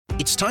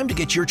It's time to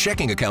get your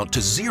checking account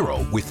to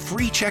zero with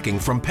free checking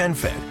from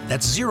PenFed.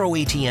 That's zero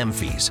ATM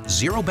fees,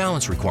 zero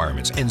balance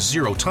requirements, and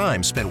zero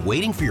time spent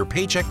waiting for your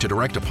paycheck to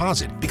direct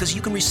deposit because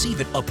you can receive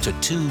it up to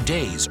 2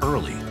 days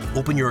early.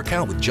 Open your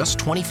account with just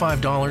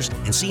 $25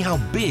 and see how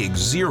big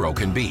zero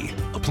can be.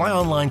 Apply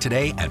online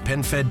today at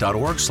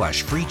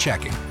PenFed.org/free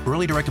checking.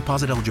 Early direct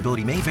deposit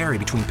eligibility may vary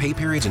between pay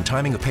periods and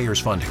timing of payer's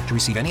funding. To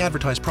receive any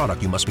advertised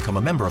product, you must become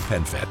a member of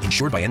PenFed,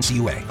 insured by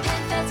NCUA.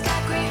 PenFed's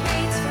got great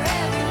rates for everyone.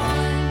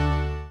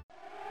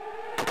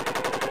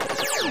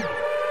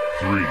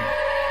 3,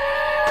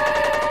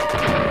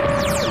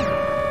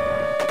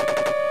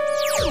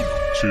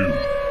 2,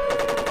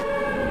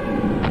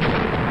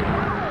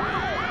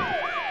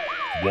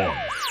 1.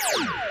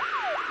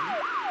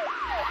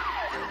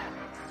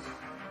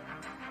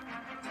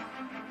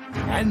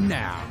 And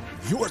now,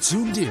 you're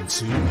tuned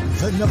into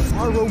the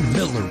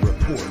Navarro-Miller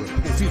Report,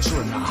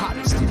 featuring the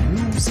hottest in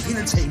news,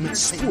 entertainment,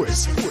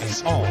 sports,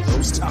 and all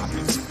those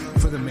topics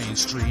for the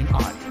mainstream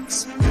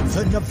audience.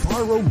 The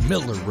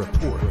Navarro-Miller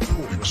Report.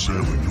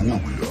 Examine your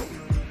reality.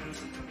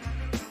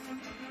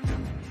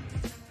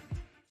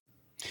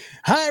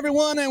 Hi,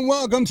 everyone, and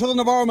welcome to the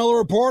Navarro-Miller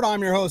Report.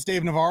 I'm your host,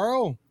 Dave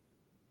Navarro.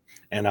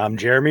 And I'm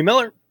Jeremy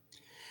Miller.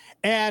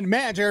 And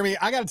man, Jeremy,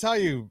 I got to tell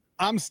you,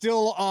 I'm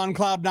still on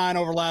cloud nine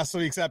over last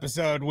week's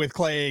episode with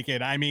Clay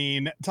Aiken. I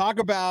mean, talk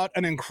about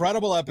an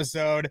incredible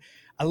episode.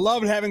 I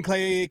loved having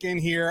Clay Aiken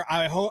here.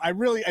 I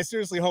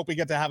seriously hope we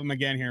get to have him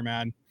again here,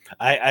 man.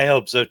 I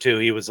hope so too.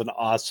 He was an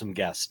awesome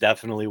guest,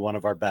 definitely one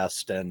of our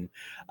best, and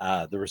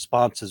the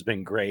response has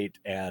been great.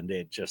 And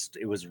it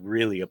was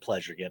really a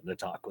pleasure getting to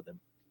talk with him.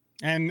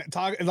 And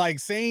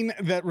saying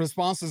that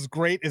response is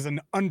great is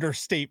an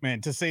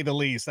understatement, to say the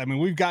least. I mean,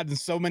 we've gotten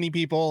so many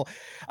people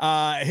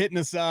hitting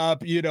us up,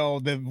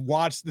 they've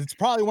watched. It's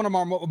probably one of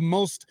our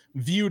most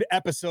viewed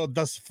episode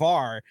thus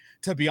far,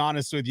 to be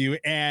honest with you.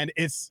 And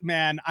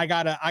I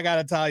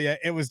gotta tell you,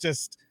 it was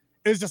just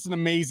an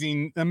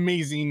amazing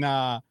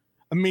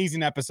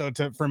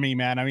episode for me,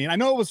 man. I mean, I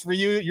know it was for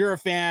you. You're a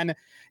fan.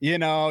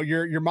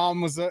 Your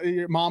mom was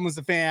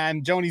a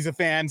fan. Joni's a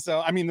fan. So,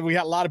 I mean, we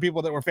had a lot of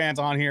people that were fans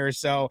on here.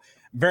 So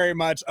very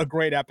much a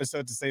great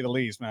episode, to say the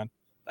least, man.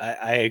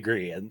 I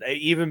agree. And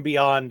even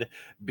beyond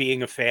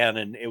being a fan,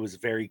 and it was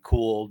very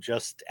cool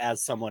just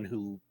as someone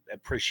who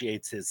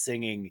appreciates his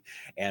singing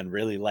and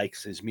really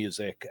likes his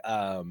music.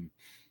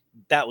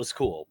 That was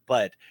cool.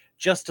 But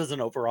just as an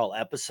overall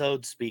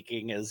episode,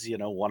 speaking as,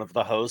 one of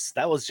the hosts,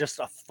 that was just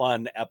a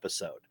fun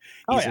episode.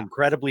 He's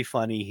incredibly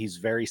funny. He's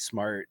very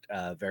smart,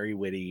 very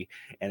witty.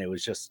 And it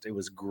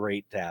was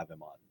great to have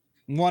him on.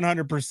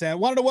 100%.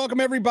 Wanted to welcome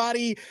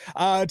everybody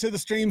to the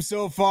stream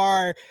so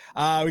far.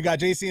 We got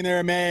JC in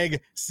there,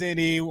 Meg,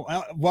 Cindy.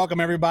 Welcome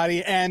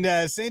everybody. And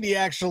Cindy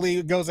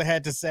actually goes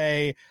ahead to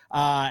say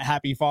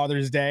happy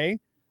Father's Day.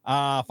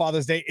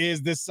 Father's Day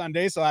is this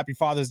Sunday, so happy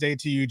Father's Day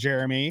to you,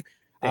 Jeremy.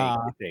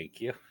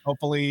 Thank you.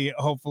 Hopefully,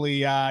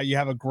 you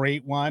have a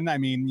great one. I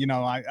mean,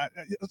 I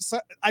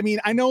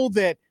know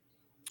that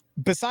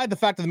beside the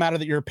fact of the matter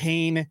that you're a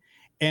pain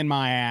in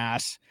my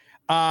ass,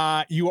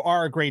 you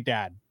are a great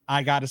dad.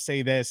 I got to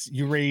say this.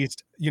 You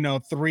raised,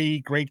 3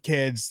 great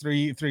kids,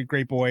 three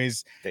great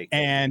boys,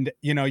 and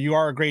you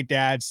are a great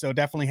dad. So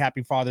definitely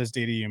happy Father's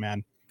Day to you,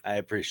 man. I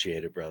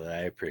appreciate it, brother.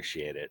 I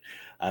appreciate it.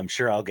 I'm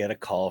sure I'll get a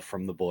call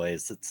from the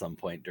boys at some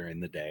point during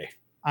the day.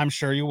 I'm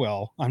sure you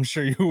will.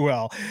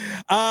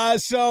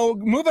 So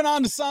moving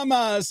on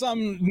to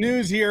some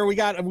news here. We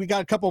got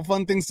a couple of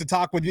fun things to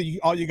talk with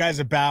all you guys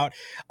about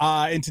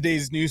in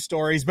today's news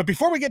stories. But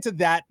before we get to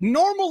that,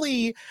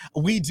 normally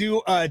we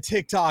do a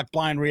TikTok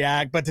blind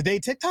react, but today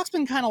TikTok's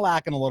been kind of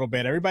lacking a little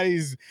bit.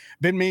 Everybody's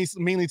been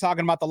mainly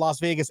talking about the Las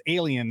Vegas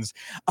aliens.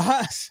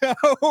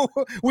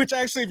 Which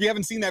actually, if you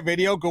haven't seen that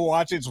video, go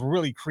watch it. It's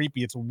really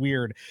creepy. It's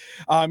weird.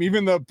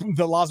 Even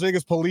the Las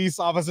Vegas police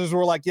officers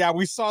were like, yeah,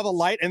 we saw the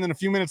light, and then a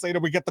few minutes later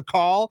we get the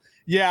call.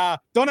 Yeah,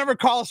 don't ever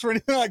call us for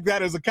anything like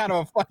that. It's a kind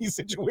of a funny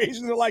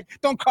situation. They're like,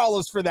 don't call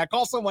us for that,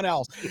 call someone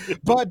else.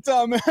 But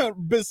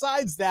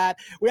besides that,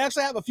 we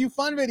actually have a few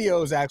fun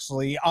videos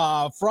actually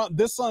from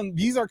this one.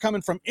 These are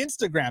coming from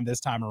Instagram this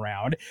time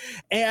around,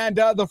 and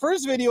the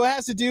first video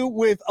has to do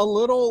with a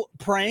little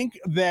prank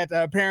that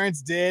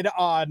parents did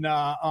on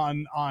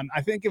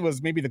I think it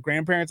was maybe the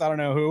grandparents, I don't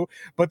know who,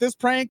 but this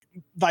prank,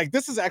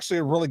 this is actually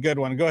a really good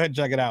one. Go ahead and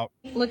check it out.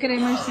 Look at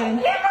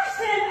Emerson.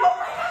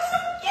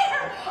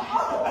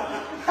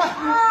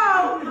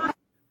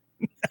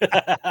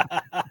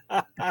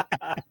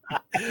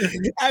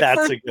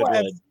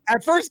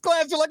 At first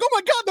glance, you're like, oh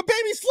my God, the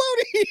baby's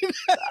floating.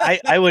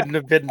 I wouldn't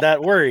have been that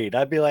worried.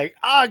 I'd be like,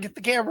 get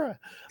the camera.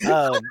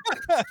 The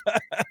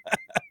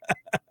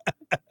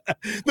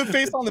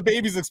face on the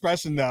baby's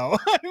expression, though.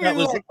 That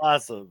was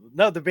awesome.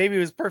 No, the baby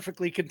was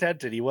perfectly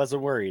contented. He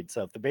wasn't worried.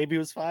 So if the baby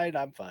was fine,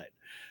 I'm fine.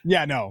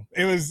 Yeah, no,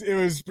 it was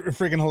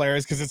freaking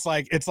hilarious because it's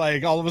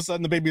like all of a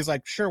sudden the baby's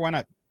like, sure, why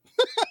not?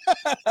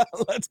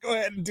 Let's go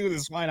ahead and do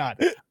this. Why not?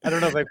 I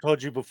don't know if I've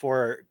told you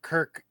before,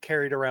 Kirk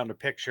carried around a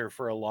picture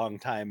for a long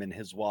time in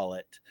his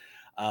wallet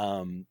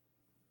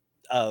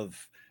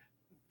of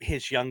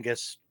his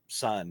youngest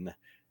son,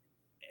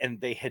 and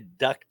they had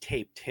duct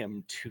taped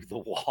him to the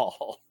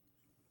wall.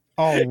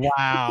 Oh,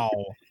 wow.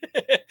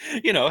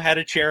 Had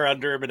a chair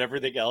under him and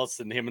everything else,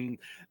 and him and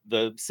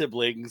the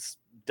siblings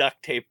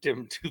duct taped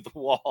him to the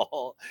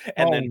wall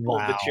and then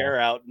pulled the chair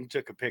out and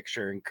took a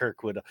picture. And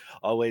Kirk would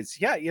always,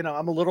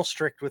 I'm a little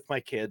strict with my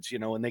kids,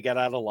 when they get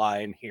out of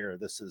line here,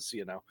 this is,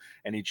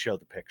 and he'd show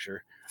the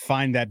picture.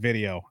 Find that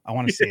video. I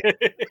want to see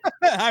it.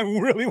 I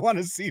really want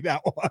to see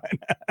that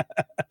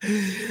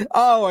one.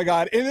 Oh my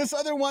God. And this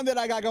other one that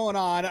I got going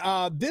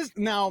on,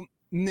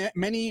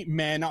 many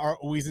men are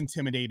always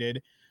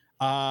intimidated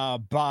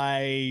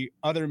by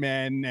other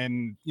men,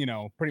 and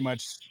pretty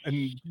much,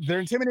 and they're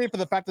intimidated for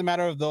the fact of the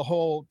matter of the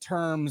whole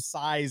term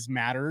size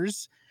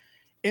matters.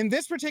 In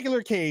this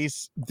particular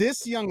case,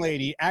 this young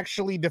lady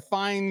actually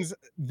defines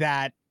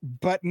that,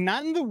 but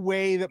not in the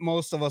way that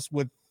most of us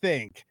would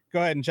think. Go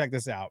ahead and check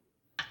this out.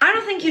 I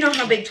don't think you know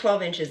how big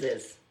 12 inches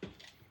is.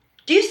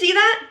 Do you see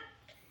that?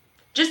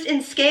 Just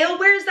in scale,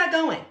 where is that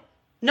going?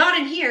 Not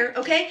in here,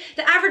 okay?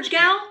 The average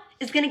gal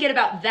is gonna get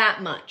about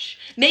that much.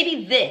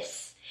 Maybe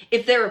this,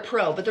 if they're a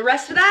pro, but the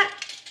rest of that,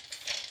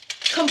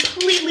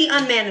 completely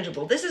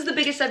unmanageable. This is the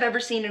biggest I've ever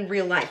seen in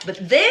real life, but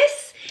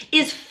this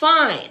is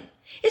fine.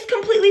 It's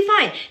completely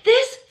fine.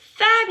 This,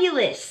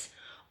 fabulous.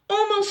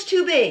 Almost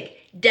too big.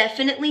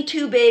 Definitely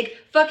too big.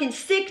 Fucking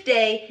sick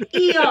day,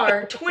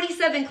 ER,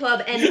 27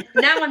 club, and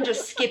now I'm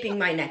just skipping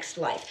my next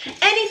life.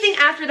 Anything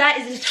after that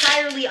is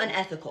entirely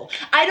unethical.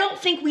 I don't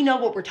think we know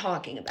what we're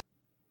talking about.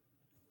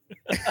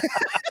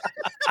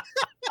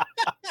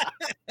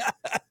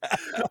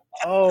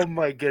 Oh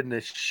my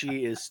goodness,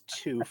 she is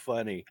too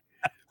funny.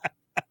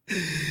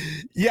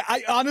 Yeah,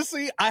 I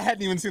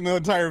hadn't even seen the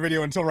entire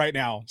video until right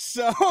now.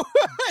 So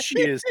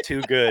she is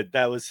too good.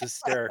 That was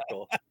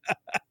hysterical.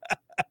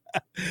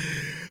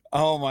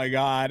 Oh my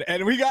God.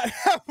 And we have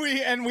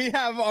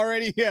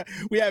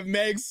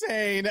Meg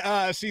saying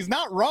she's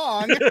not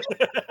wrong.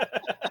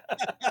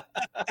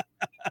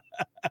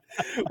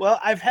 Well,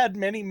 I've had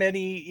many,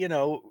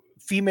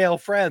 female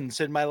friends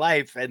in my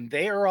life, and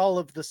they are all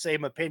of the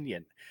same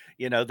opinion.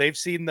 They've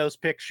seen those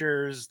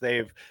pictures,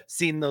 they've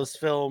seen those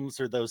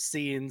films or those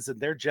scenes, and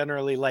they're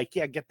generally like,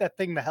 yeah, get that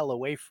thing the hell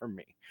away from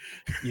me.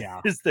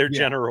 Yeah. Is their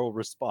general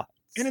response.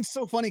 And it's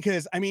so funny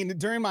because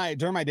during my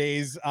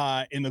days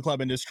in the club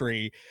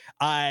industry,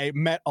 I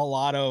met a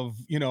lot of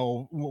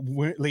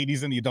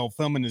ladies in the adult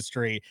film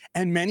industry,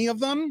 and many of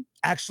them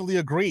actually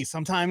agree.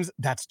 Sometimes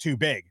that's too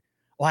big.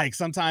 Like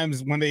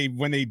sometimes when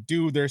they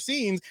do their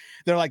scenes,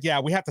 they're like, yeah,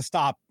 we have to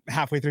stop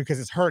halfway through because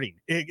it's hurting.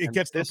 It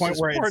gets to the point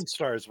where porn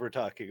stars we're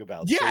talking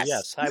about. Yes, so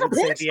yes, I would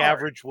say the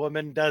average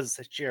woman does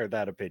share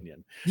that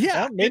opinion.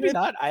 Yeah, maybe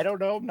not. I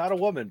don't know. I'm not a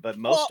woman, but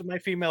most of my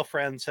female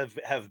friends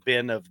have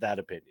been of that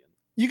opinion.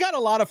 You got a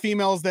lot of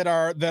females that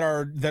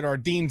are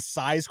deemed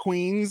size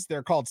queens.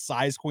 They're called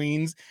size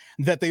queens,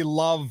 that they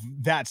love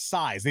that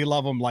size. They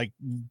love them like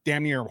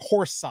damn near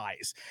horse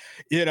size,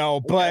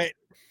 but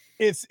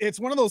it's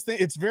one of those things.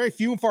 It's very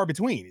few and far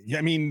between.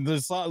 I mean,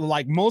 there's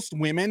like most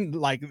women,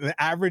 like the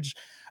average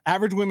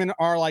women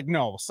are like,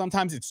 no,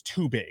 sometimes it's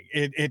too big.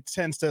 It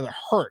tends to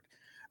hurt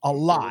a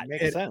lot.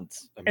 It makes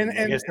sense. I mean, like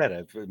I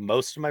said,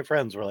 most of my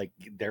friends were like,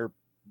 their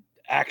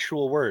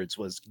actual words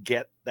was,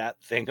 get that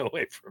thing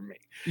away from me.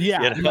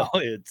 Yeah.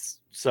 It's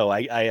so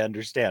I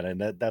understand.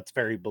 And that's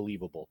very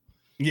believable.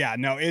 Yeah,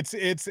 no,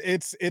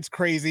 it's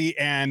crazy.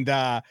 And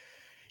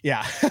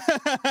yeah,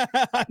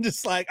 I'm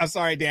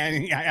sorry,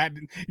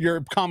 Dan. You're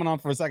comment on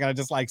for a second. I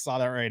just saw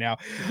that right now.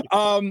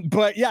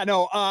 But yeah,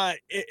 no.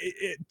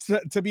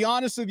 To be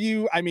honest with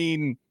you, I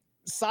mean,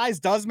 size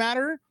does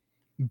matter,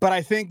 but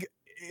I think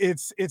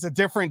it's a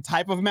different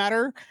type of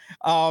matter.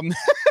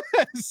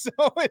 So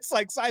it's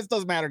like size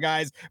does matter,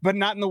 guys, but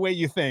not in the way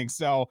you think.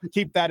 So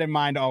keep that in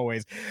mind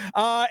always.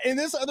 In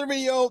this other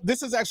video,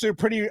 this is actually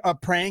a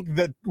prank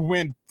that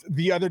went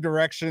the other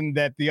direction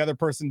that the other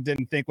person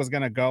didn't think was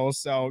gonna go.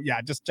 So yeah,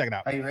 just check it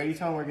out. Are you ready,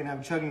 Tom? We're gonna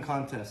have a chugging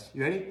contest.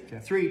 You ready? Okay.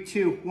 3,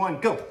 2, 1,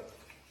 go.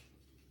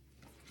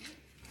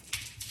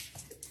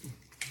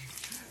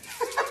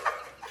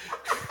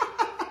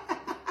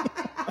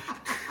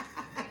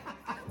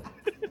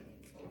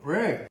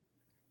 Right.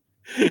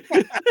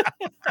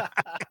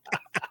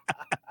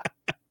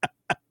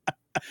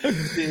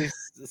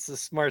 It's a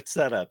smart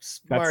setup.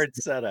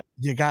 Setup.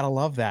 You gotta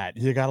love that.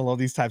 You gotta love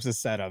these types of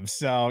setups.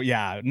 So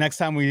yeah, next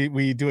time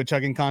we do a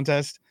chugging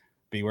contest,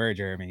 beware,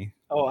 Jeremy.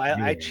 Oh,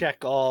 I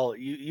check all.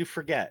 You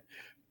forget.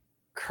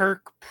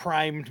 Kirk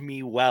primed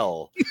me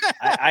well.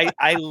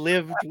 I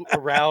lived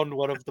around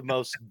one of the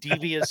most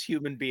devious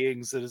human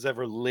beings that has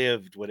ever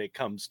lived when it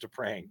comes to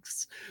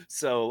pranks.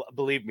 So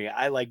believe me,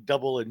 I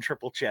double and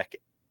triple check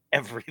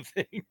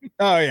everything.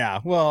 Oh yeah.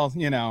 Well,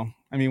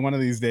 I mean, one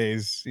of these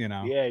days,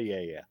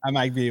 Yeah. I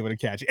might be able to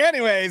catch you.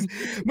 Anyways,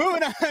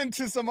 moving on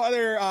to some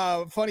other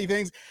funny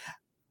things.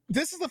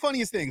 This is the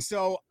funniest thing.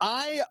 So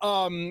I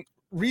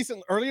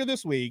earlier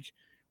this week,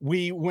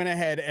 we went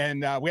ahead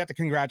and we have to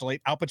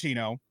congratulate Al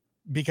Pacino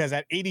because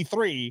at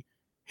 83,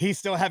 he's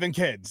still having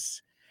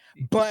kids.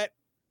 But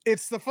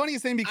it's the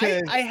funniest thing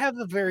because I have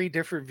a very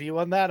different view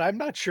on that. I'm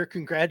not sure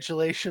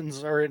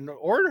congratulations are in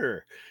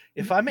order.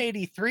 If I'm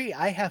 83,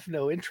 I have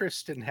no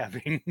interest in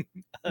having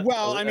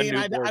well, I a mean,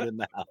 newborn in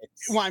the house.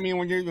 well, I mean,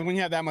 when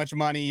you have that much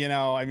money,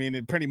 I mean,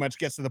 it pretty much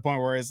gets to the point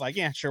where it's like,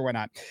 yeah, sure, why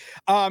not?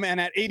 And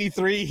at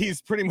 83,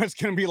 he's pretty much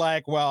going to be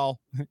like,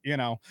 well,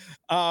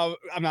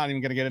 I'm not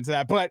even going to get into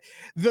that. But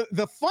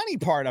the funny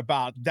part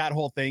about that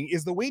whole thing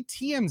is the way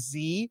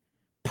TMZ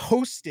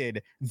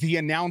posted the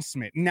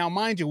announcement. Now,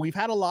 mind you, we've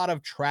had a lot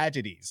of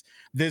tragedies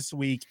this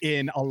week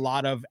in a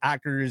lot of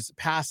actors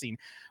passing,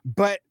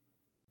 but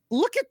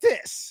look at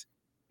this.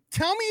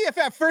 Tell me if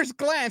at first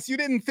glance you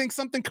didn't think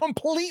something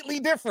completely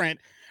different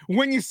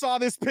when you saw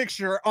this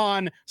picture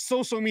on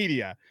social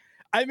media.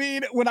 I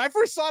mean, when I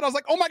first saw it, I was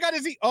like, oh my God,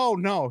 is he? Oh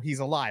no, he's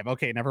alive.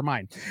 Okay, never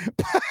mind.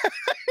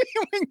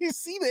 When you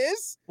see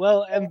this,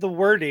 Well, and the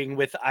wording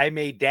with "I'm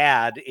a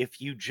dad,"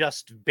 if you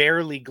just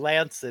barely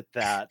glance at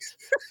that,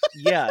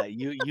 yeah,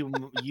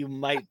 you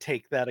might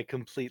take that a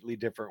completely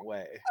different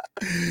way.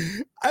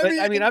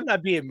 I mean, I'm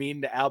not being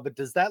mean to Al, but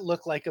does that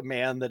look like a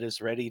man that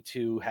is ready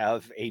to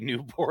have a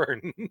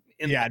newborn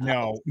in yeah, the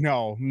house?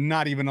 no,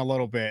 not even a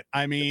little bit.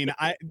 I mean,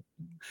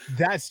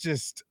 that's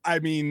just, I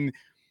mean,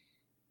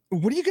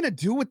 what are you gonna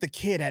do with the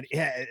kid at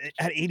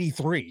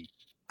 83?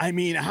 I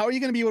mean, how are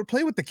you gonna be able to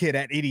play with the kid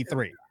at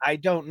 83? I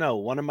don't know.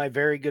 One of my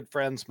very good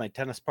friends, my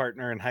tennis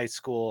partner in high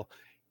school,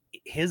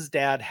 his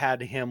dad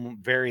had him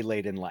very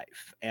late in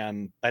life.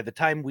 And by the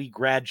time we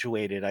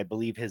graduated, I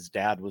believe his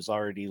dad was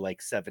already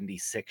like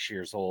 76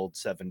 years old,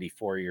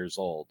 74 years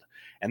old.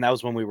 And that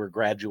was when we were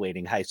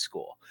graduating high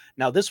school.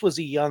 Now, this was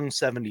a young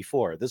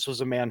 74. This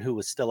was a man who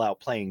was still out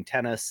playing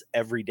tennis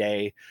every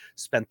day,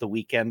 spent the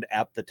weekend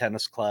at the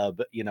tennis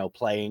club,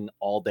 playing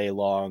all day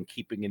long,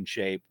 keeping in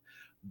shape.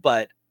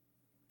 But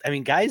I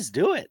mean, guys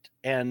do it.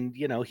 And,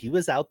 he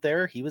was out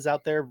there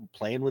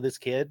playing with his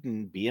kid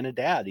and being a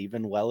dad,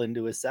 even well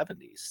into his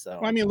 70s. So,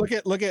 Well, I mean, look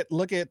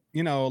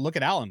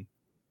at Allen.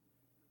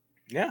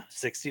 yeah,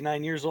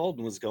 69 years old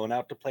and was going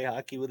out to play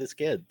hockey with his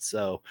kid.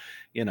 So,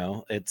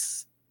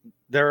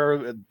 there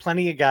are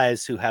plenty of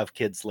guys who have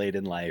kids late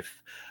in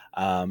life.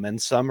 And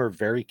some are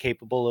very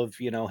capable of,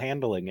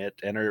 handling it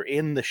and are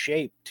in the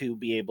shape to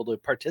be able to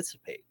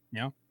participate.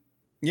 Yeah,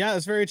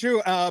 that's very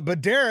true. But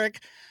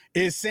Derek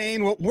is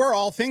saying what we're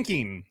all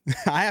thinking.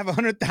 I have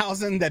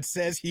 100,000 that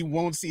says he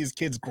won't see his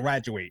kids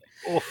graduate.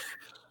 Oof.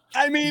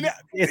 I mean,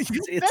 It's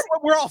that's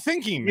what we're all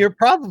thinking. You're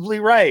probably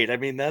right. I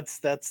mean, that's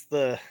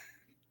the.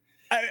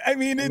 I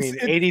mean,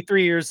 it's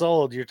 83 years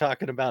old. You're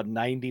talking about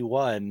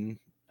 91.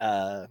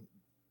 Yeah,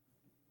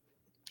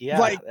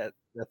 like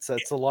that's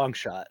a long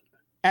shot.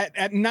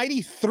 at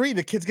 93,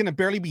 the kid's gonna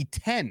barely be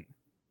 10.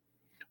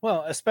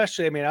 Well,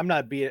 especially, I mean,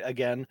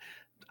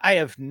 I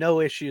have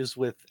no issues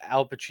with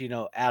Al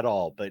Pacino at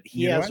all, but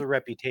he has a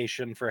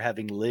reputation for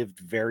having lived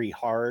very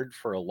hard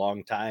for a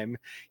long time.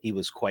 He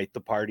was quite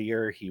the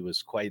partier. He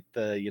was quite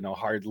the,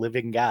 hard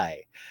living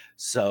guy.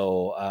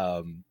 So,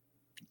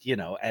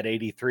 at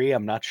 83,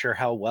 I'm not sure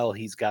how well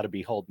he's got to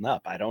be holding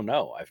up. I don't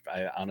know.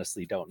 I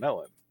honestly don't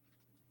know him.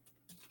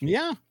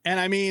 Yeah, and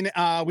I mean,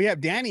 we have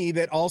Danny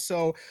that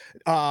also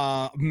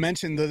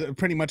mentioned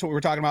pretty much what we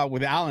were talking about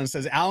with Alan.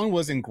 Says Alan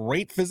was in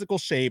great physical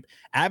shape,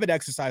 avid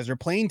exerciser,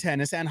 playing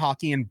tennis and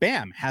hockey, and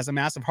bam, has a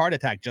massive heart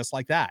attack just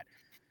like that.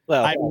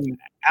 Well,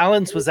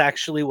 Alan's was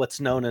actually what's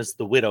known as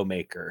the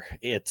Widowmaker.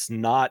 It's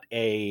not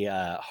a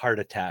heart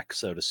attack,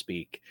 so to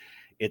speak.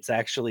 It's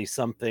actually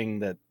something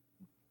that,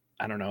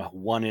 I don't know,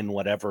 one in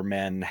whatever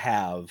men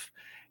have,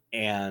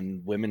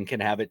 and women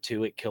can have it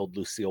too. It killed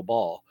Lucille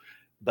Ball.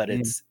 But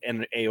it's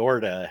an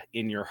aorta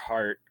in your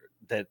heart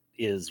that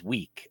is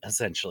weak,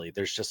 essentially.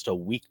 There's just a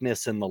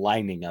weakness in the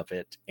lining of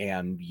it,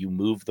 and you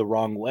move the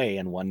wrong way,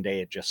 and one day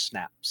it just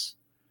snaps.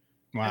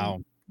 Wow.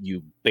 And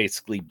you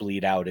basically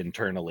bleed out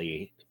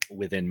internally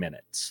within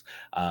minutes.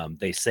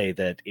 They say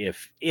that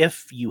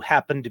if you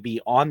happen to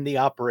be on the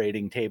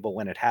operating table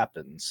when it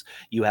happens,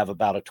 you have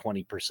about a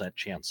 20%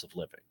 chance of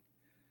living.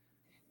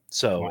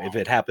 So if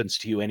it happens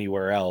to you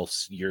anywhere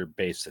else, you're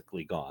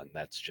basically gone.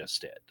 That's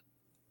just it.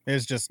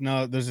 There's just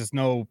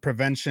no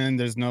prevention.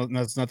 There's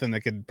nothing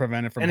that could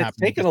prevent it from happening. And it's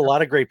taken a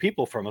lot of great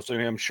people from us. I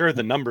mean, I'm sure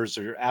the numbers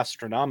are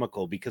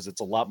astronomical because it's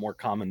a lot more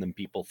common than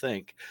people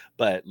think.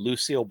 But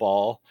Lucille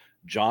Ball,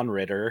 John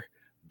Ritter,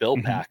 Bill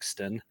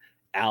Paxton,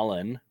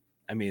 Alan.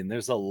 I mean,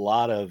 there's a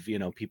lot of,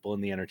 people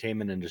in the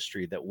entertainment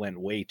industry that went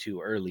way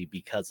too early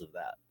because of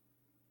that.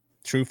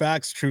 True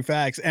facts.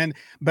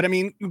 But I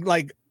mean,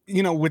 like,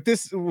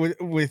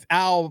 with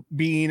Al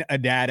being a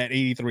dad at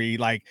 83,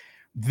 like,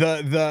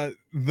 the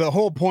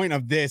whole point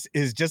of this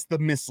is just the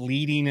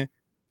misleading,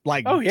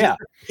 like,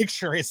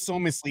 picture is so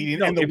misleading.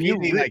 No, and if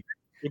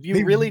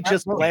you really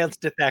just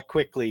glanced at that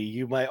quickly,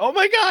 you might, oh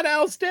my God,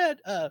 Al's dead.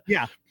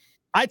 Yeah,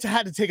 I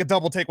had to take a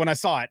double take when I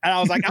saw it, and I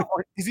was like,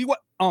 is he what?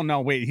 Oh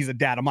no, wait, he's a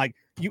dad. I'm like,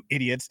 you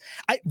idiots.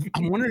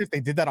 I'm wondering if they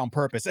did that on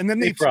purpose, and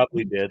then they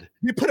probably did.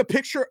 You put a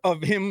picture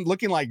of him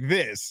looking like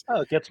this.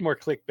 Oh, it gets more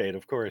clickbait,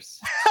 of course.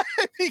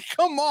 I mean,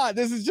 come on,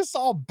 this is just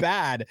all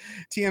bad.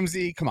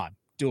 TMZ, come on.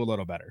 do a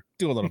little better.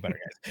 Do a little better,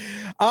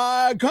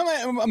 guys.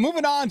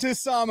 Moving on to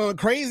some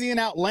crazy and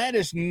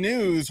outlandish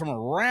news from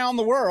around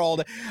the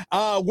world.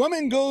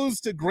 Woman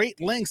goes to great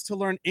lengths to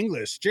learn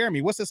English.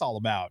 Jeremy, what's this all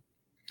about?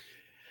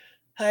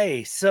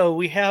 Hey, so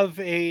we have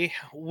a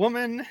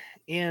woman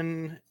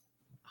in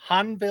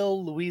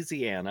Hanville,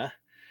 Louisiana,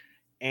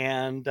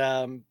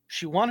 and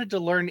she wanted to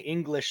learn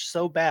English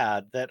so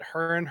bad that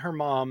her and her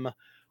mom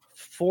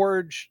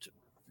forged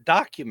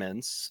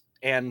documents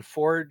and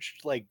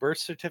forged like birth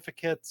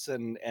certificates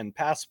and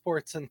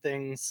passports and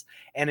things,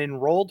 and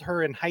enrolled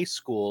her in high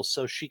school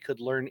so she could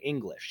learn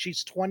English.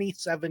 She's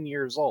 27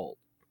 years old,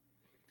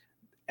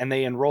 and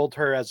they enrolled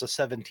her as a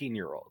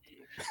 17-year-old.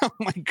 Oh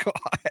my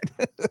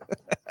God.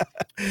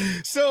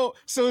 So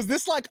is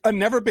this like a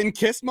never been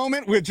kissed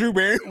moment with Drew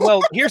Barrymore?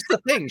 Well, here's the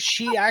thing.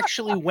 She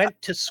actually went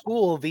to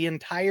school the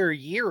entire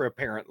year,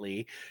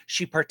 apparently.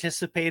 She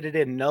participated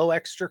in no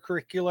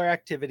extracurricular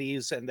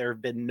activities, and there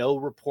have been no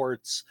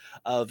reports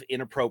of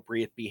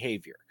inappropriate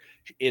behavior.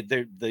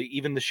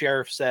 Even the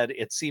sheriff said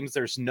it seems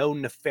there's no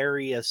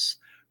nefarious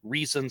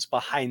reasons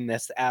behind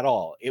this at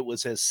all. It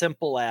was as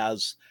simple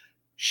as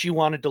she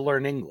wanted to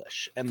learn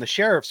English. And the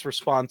sheriff's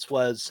response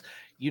was,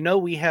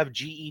 we have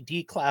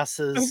GED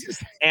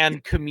classes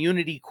and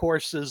community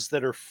courses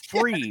that are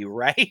free,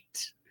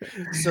 right?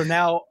 So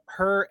now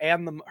her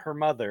and her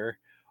mother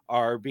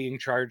are being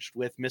charged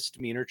with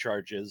misdemeanor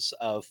charges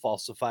of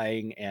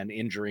falsifying and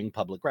injuring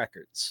public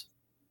records.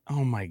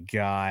 Oh my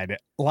God.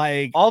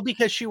 Like, all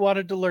because she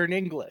wanted to learn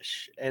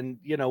English and,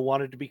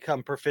 wanted to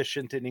become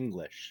proficient in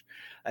English.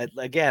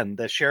 Again,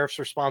 the sheriff's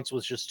response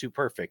was just too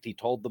perfect. He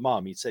told the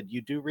mom, he said,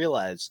 you do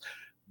realize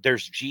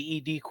there's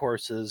GED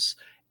courses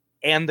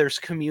and there's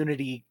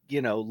community,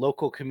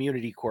 local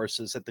community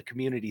courses at the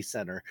community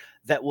center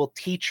that will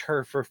teach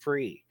her for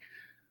free.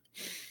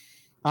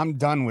 I'm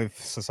done with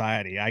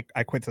society.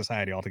 I quit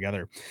society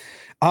altogether.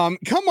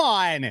 Come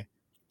on.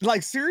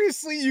 Like,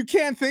 seriously, you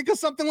can't think of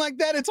something like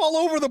that? It's all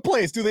over the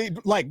place. Do they,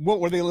 like, what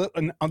were they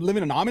living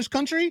in an Amish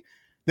country?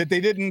 That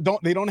they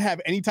don't have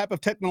any type of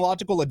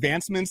technological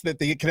advancements that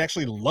they can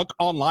actually look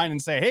online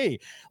and say, hey,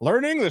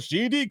 learn English,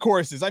 GED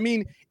courses. I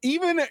mean,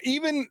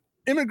 even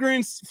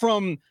immigrants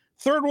from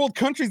third world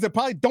countries that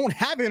probably don't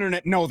have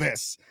internet know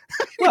this.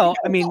 Well,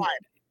 I mean,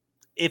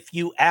 if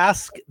you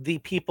ask the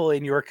people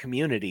in your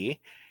community,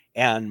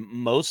 and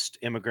most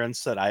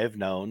immigrants that I have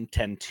known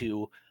tend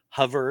to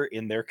hover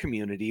in their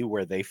community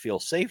where they feel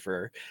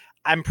safer,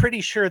 I'm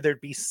pretty sure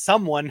there'd be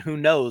someone who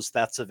knows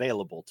that's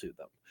available to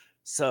them.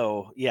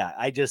 So yeah,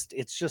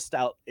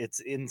 it's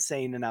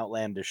insane and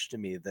outlandish to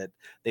me that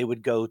they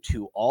would go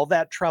to all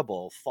that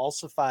trouble,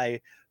 falsify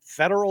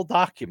federal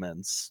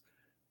documents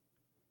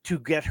to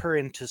get her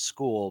into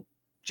school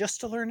just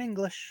to learn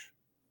English.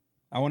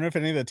 I wonder if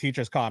any of the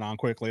teachers caught on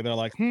quickly. They're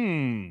like,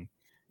 you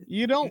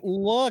don't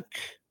look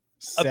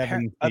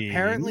 17.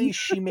 Apparently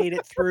she made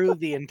it through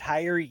the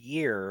entire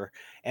year,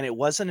 and it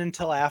wasn't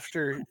until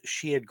after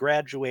she had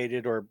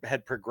graduated or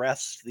had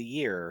progressed the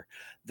year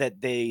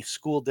that the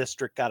school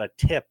district got a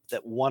tip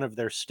that one of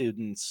their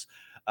students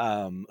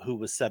who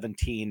was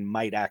 17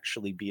 might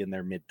actually be in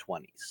their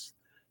mid-20s.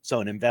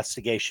 So an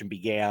investigation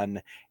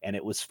began, and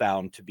it was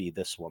found to be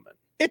this woman.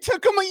 It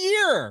took them a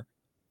year.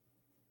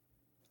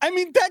 I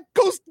mean, that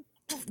goes...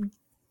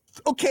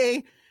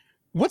 Okay,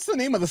 what's the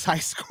name of this high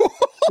school?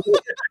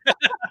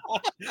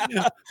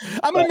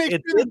 I'm going to make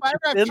sure if I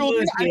have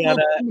children, I know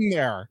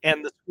there.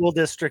 And the school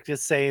district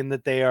is saying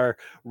that they are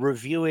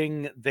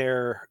reviewing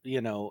their,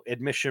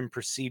 admission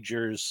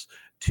procedures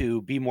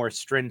to be more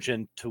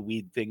stringent to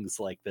weed things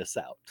like this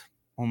out.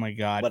 Oh my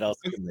God. What else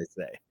can they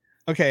say?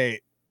 Okay,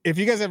 if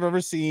you guys have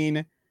ever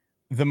seen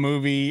the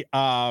movie,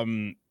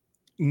 not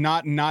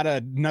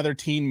another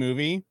teen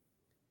movie,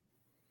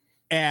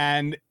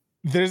 and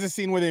there's a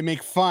scene where they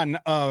make fun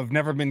of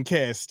Never Been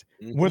Kissed,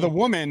 where the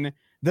woman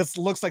that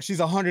looks like she's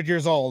 100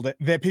 years old,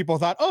 that people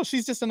thought, oh,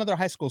 she's just another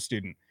high school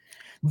student.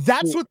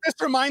 That's what this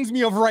reminds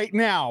me of right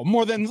now,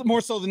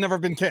 more so than Never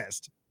Been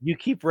Kissed. You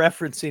keep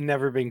referencing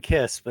Never Been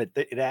Kissed, but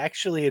it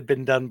actually had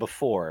been done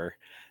before.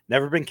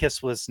 Never Been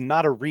Kissed was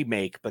not a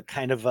remake, but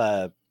kind of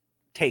a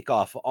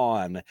takeoff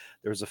on.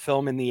 There was a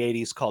film in the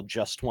 80s called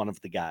Just One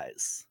of the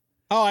Guys.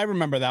 Oh, I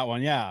remember that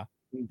one. Yeah.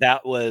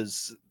 That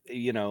was,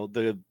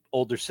 the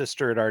older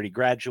sister had already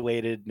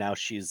graduated. Now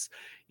she's,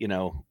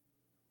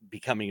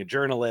 becoming a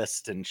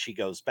journalist, and she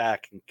goes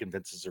back and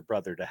convinces her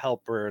brother to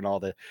help her and all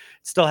that. It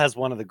still has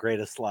one of the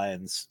greatest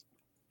lines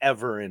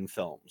ever in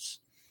films.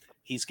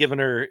 He's given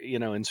her,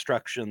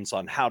 instructions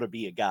on how to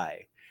be a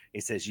guy. He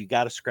says, you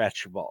got to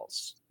scratch your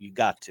balls. You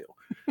got to.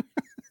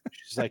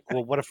 She's like,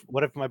 well,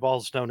 what if my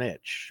balls don't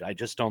itch? I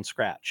just don't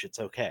scratch. It's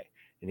okay.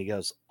 And he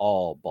goes,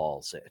 all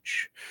balls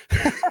itch.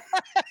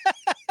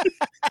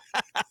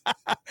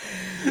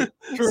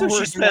 So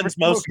she spends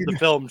most of the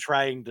film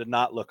trying to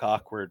not look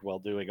awkward while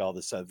doing all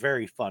this.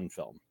 Very fun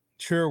film.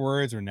 Truer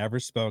words are never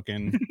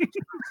spoken.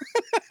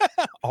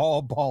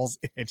 All balls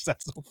itch.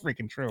 That's so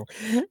freaking true.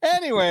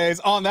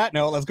 Anyways, on that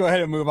note, let's go ahead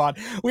and move on.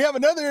 We have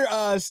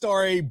another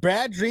story.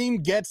 Bad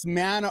dream gets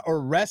man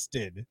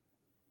arrested.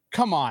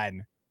 Come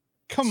on.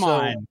 Come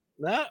on.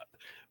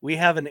 We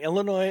have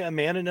a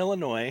man in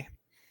Illinois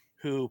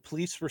who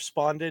police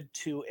responded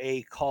to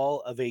a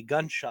call of a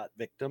gunshot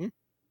victim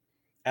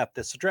at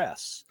this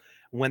address.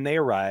 When they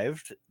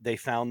arrived, they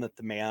found that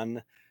the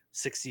man,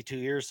 62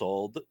 years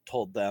old,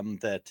 told them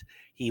that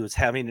he was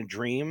having a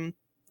dream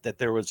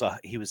that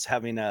he was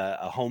having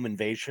a home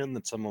invasion,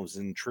 that someone was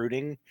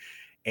intruding.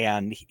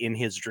 And in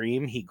his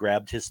dream, he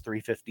grabbed his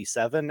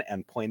 357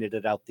 and pointed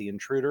it out the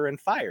intruder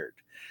and fired.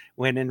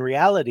 When in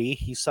reality,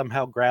 he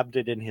somehow grabbed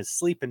it in his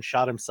sleep and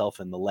shot himself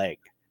in the leg.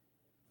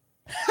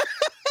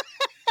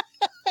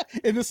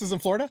 And this is in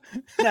Florida?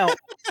 Now,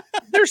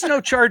 there's no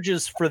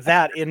charges for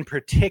that in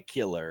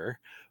particular,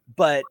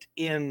 but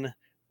in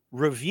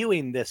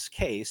reviewing this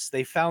case,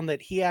 they found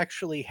that he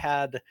actually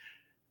had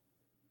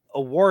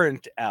a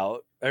warrant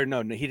out, or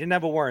no, he didn't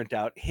have a warrant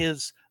out.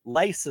 His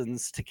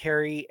license to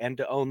carry and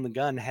to own the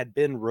gun had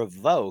been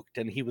revoked,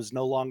 and he was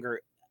no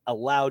longer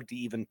allowed to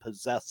even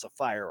possess a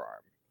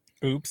firearm.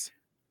 Oops.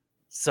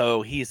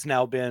 So he's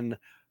now been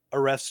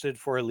arrested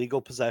for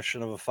illegal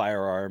possession of a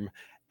firearm,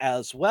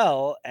 as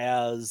well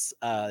as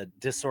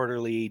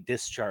disorderly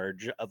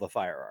discharge of a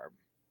firearm.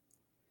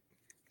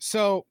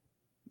 So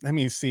let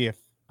me see if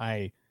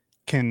I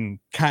can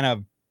kind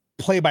of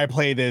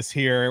play-by-play this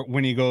here.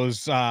 When he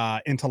goes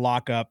into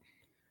lockup,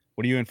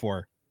 what are you in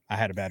for? I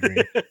had a bad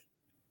dream.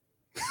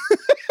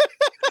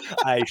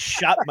 I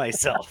shot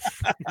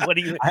myself. What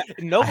do you?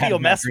 Nobody will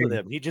mess with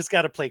him. He just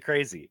got to play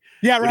crazy.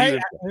 Yeah, right.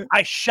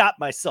 I shot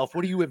myself.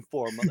 What are you in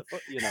for, motherfucker?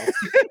 You know.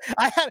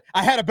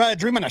 I had a bad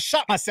dream and I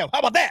shot myself. How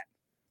about that?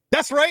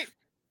 That's right.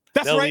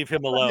 That's They'll right. leave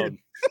him alone.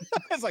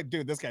 It's like,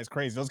 dude, this guy's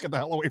crazy. Let's get the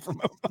hell away from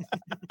him.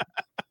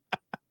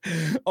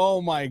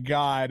 Oh my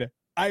God.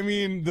 I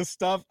mean,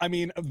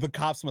 the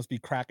cops must be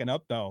cracking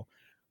up though.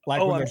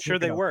 Like, I'm sure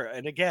they were.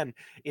 And again,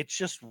 it's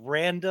just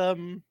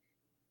random,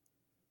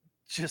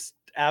 just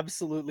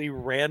absolutely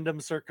random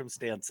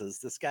circumstances.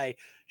 This guy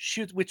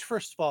shoots, which,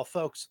 first of all,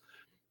 folks,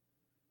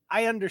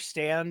 I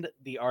understand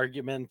the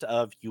argument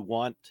of you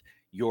want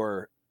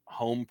your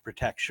home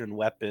protection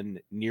weapon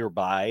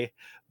nearby,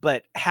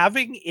 but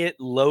having it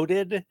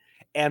loaded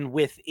and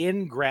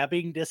within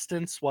grabbing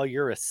distance while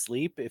you're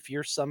asleep, if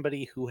you're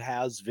somebody who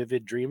has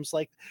vivid dreams,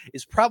 like,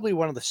 is probably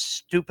one of the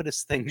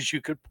stupidest things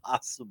you could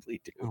possibly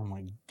do. Oh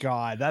my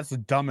God, that's the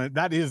dumbest.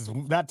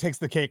 That takes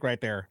the cake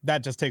right there.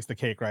 That just takes the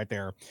cake right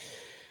there.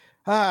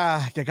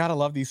 You gotta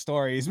love these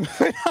stories. Moving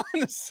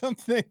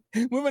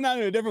on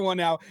to a different one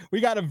now.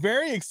 We got a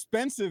very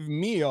expensive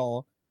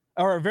meal,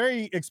 or a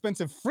very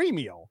expensive free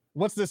meal.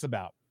 What's this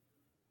about?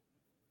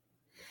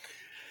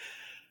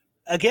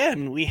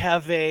 Again, we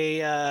have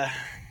an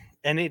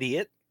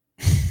idiot.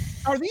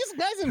 Are these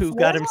guys in who Florida,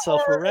 got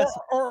himself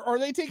arrested? Or are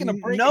they taking a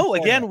break? No,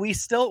 again, we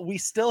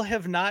still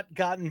have not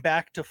gotten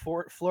back to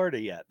Florida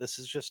yet. This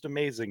is just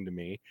amazing to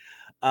me.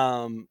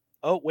 Oh,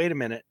 wait a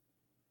minute.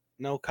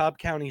 No, Cobb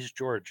County's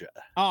Georgia.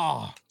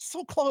 Oh,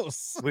 so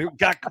close. We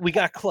got close. We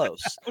got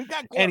close.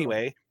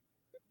 Anyway,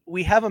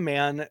 we have a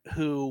man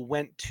who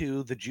went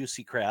to the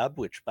Juicy Crab,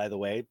 which, by the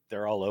way,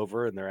 they're all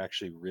over and they're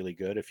actually really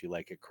good if you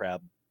like a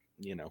crab,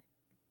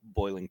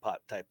 boiling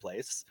pot type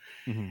place.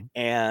 Mm-hmm.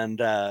 And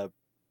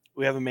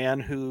we have a man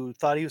who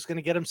thought he was going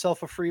to get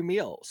himself a free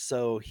meal.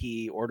 So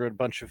he ordered a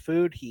bunch of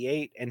food, he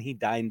ate, and he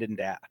dined and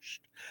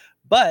dashed.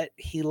 But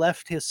he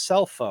left his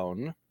cell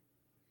phone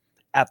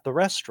at the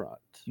restaurant.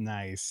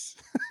 Nice.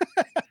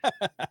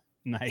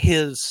 Nice.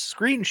 His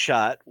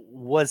screenshot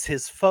was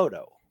his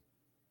photo.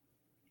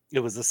 It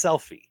was a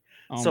selfie.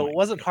 So it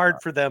wasn't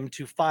hard for them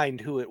to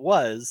find who it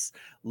was,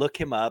 look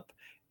him up,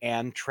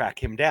 and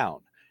track him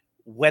down.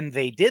 When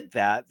they did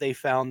that, they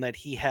found that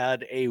he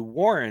had a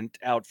warrant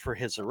out for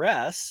his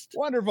arrest.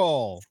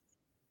 Wonderful.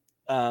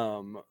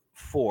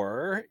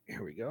 For,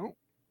 here we go,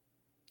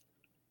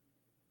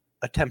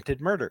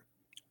 attempted murder.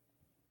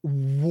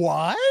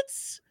 What?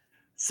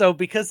 So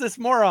because this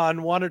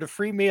moron wanted a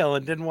free meal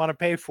and didn't want to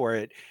pay for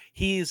it,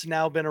 he's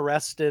now been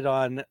arrested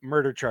on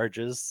murder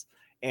charges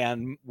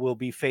and will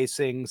be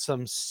facing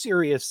some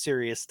serious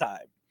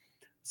time.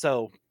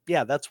 So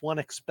yeah, that's one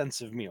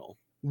expensive meal.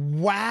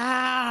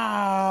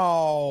 Wow.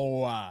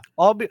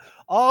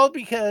 All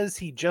because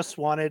he just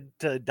wanted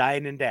to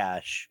dine and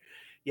dash.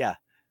 Yeah.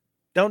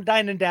 Don't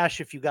dine and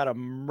dash if you got a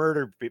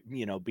murder,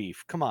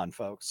 beef. Come on,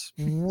 folks.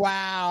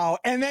 Wow.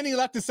 And then he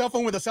left his cell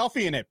phone with a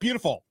selfie in it.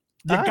 Beautiful.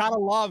 You gotta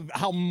love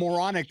how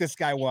moronic this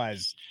guy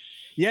was.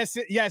 Yes,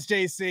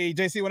 JC.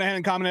 JC went ahead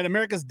and commented,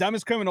 America's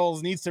dumbest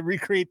criminals needs to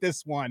recreate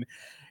this one.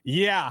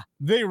 Yeah,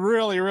 they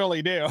really,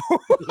 really do.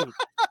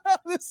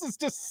 This is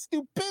just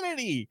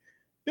stupidity.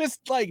 This,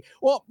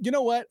 well, you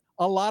know what?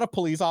 A lot of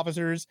police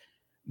officers,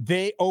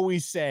 they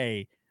always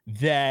say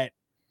that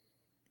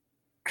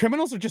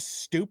criminals are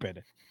just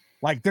stupid.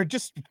 Like, they're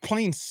just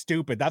plain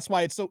stupid. That's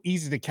why it's so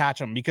easy to catch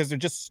them, because they're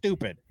just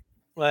stupid.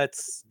 Well,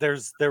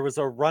 there was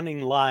a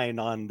running line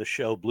on the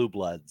show Blue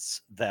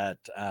Bloods that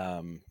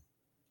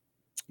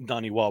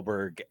Donnie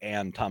Wahlberg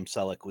and Tom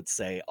Selleck would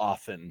say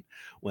often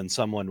when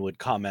someone would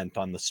comment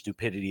on the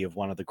stupidity of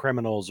one of the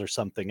criminals or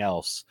something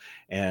else,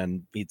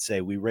 and he'd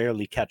say, "We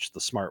rarely catch the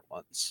smart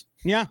ones."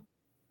 Yeah,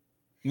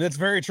 That's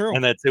very true.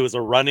 And it was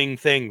a running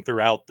thing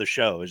throughout the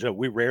show.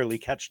 We rarely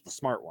catch the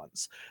smart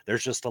ones.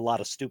 There's just a lot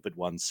of stupid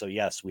ones. So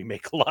yes, we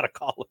make a lot of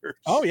callers.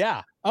 Oh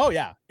yeah.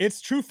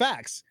 It's true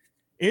facts.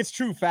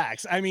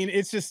 I mean,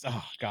 it's just,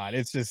 oh God,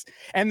 it's just,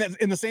 and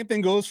the same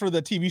thing goes for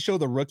the TV show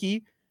The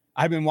Rookie.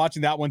 I've been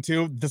watching that one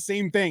too. The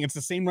same thing. It's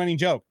the same running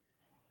joke.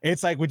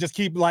 It's like we just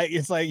keep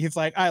it's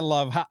like I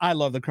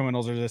love the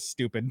criminals are just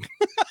stupid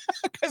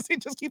because they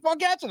just keep on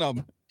catching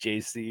them.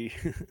 JC,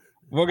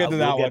 we'll get to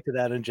that. We'll get to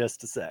that in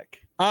just a sec.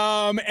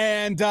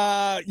 And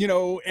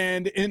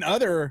and in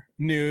other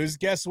news,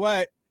 guess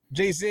what,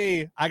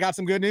 JC? I got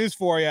some good news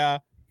for you.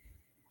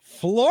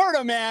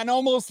 Florida man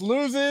almost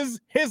loses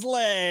his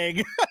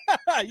leg.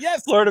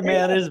 Yes, Florida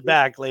man is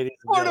back, ladies.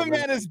 Florida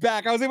man is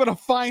back. I was able to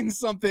find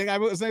something. I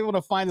was able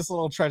to find this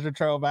little treasure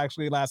trove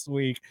actually last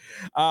week,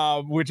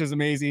 which is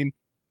amazing.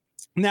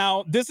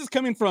 Now, this is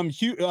coming from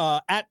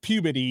at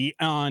Puberty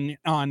on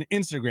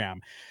Instagram.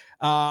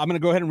 I'm going to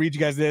go ahead and read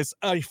you guys this.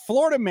 A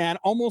Florida man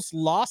almost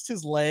lost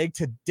his leg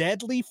to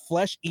deadly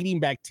flesh-eating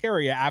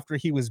bacteria after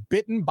he was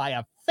bitten by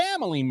a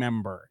family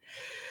member.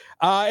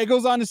 It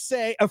goes on to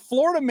say, a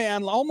Florida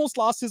man almost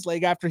lost his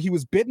leg after he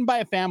was bitten by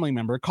a family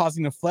member,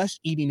 causing a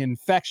flesh-eating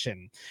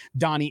infection.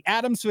 Donnie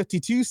Adams,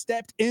 52,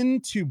 stepped in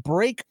to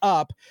break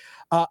up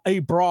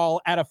a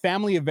brawl at a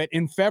family event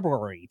in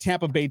February,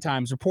 Tampa Bay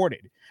Times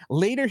reported.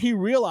 Later, he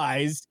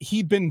realized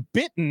he'd been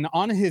bitten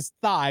on his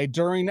thigh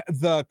during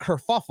the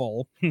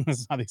kerfuffle.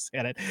 That's how they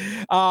said it.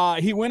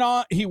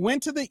 He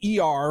went to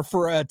the ER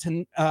for a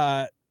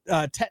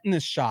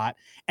tetanus shot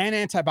and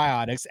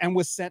antibiotics and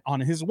was sent on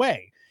his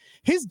way.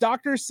 His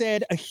doctor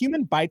said a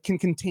human bite can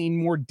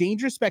contain more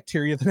dangerous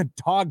bacteria than a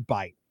dog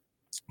bite.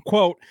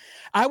 Quote,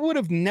 I would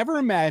have never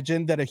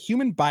imagined that a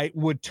human bite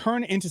would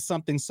turn into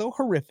something so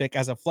horrific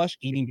as a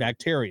flesh-eating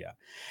bacteria,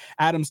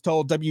 Adams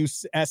told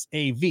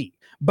WSAV.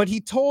 But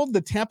he told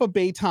the Tampa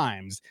Bay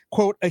Times,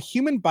 quote, a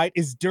human bite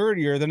is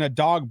dirtier than a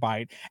dog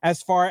bite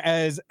as far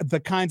as the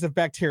kinds of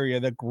bacteria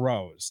that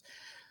grows.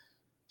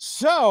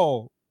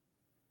 So,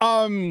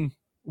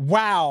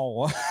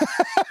 wow.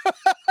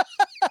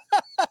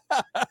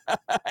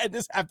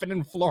 This happened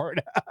in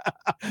Florida.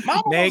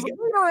 Mama Meg, was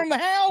a leader in the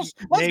house.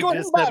 Let's Meg go ahead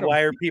just and bite said, him.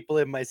 why are people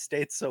in my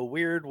state so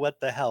weird?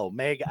 What the hell?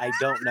 Meg, I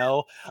don't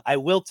know. I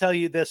will tell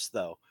you this,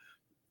 though.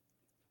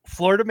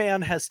 Florida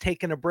man has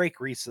taken a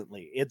break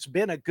recently. It's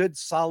been a good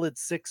solid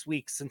 6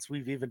 weeks since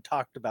we've even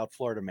talked about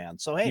Florida man.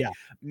 So, hey,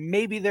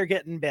 maybe they're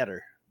getting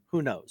better.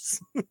 Who knows?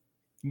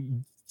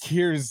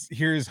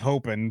 Here's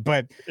hoping.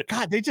 But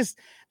God,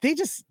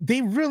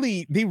 they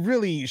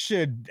really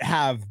should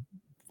have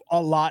a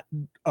lot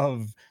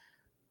of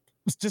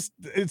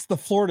it's the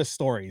Florida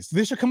stories.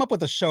 They should come up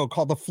with a show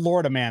called the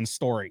Florida Man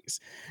Stories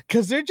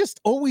because they're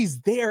just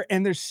always there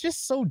and they're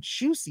just so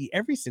juicy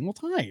every single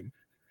time.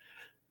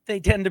 They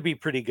tend to be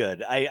pretty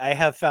good. I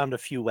have found a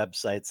few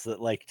websites that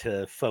like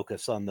to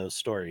focus on those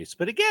stories.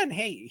 But again,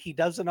 hey, he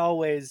doesn't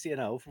always,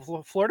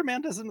 Florida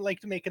man doesn't like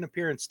to make an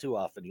appearance too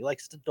often. He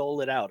likes to dole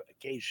it out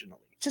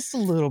occasionally. Just a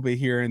little bit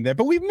here and there,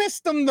 but we've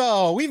missed them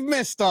though. We've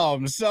missed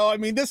them. So I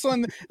mean, this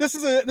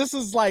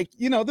is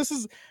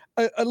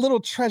a little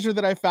treasure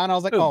that I found. I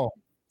was like, I'll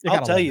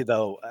tell you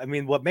though. I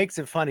mean, what makes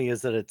it funny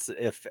is that it's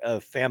if a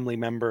family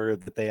member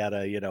that they had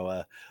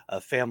a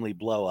family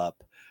blow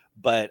up.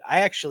 But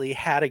I actually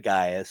had a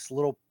guy, this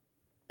little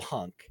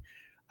punk.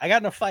 I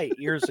got in a fight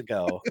years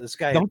ago. This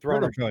guy had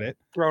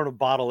thrown a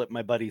bottle at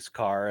my buddy's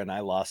car, and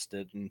I lost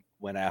it and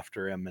went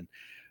after him. And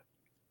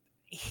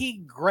he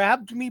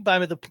grabbed me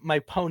by my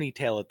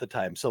ponytail at the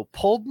time, so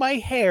pulled my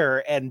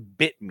hair and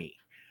bit me.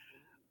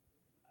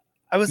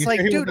 I was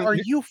like, dude, are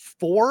you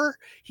 4?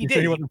 He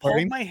did. He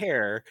pulled my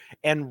hair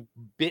and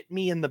bit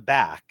me in the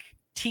back.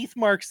 Teeth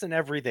marks and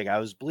everything. I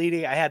was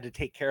bleeding. I had to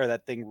take care of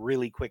that thing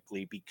really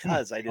quickly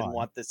because I didn't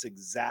want this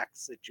exact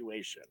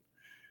situation.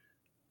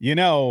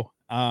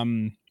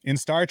 In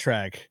Star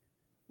Trek,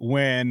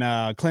 when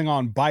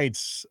Klingon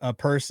bites a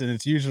person,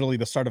 it's usually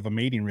the start of a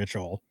mating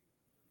ritual.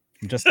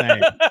 I'm just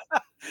saying.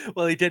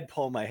 Well, he did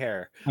pull my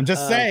hair. I'm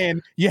just saying.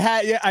 You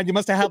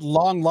must have had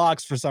long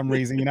locks for some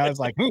reason. It's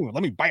like, ooh,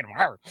 let me bite him.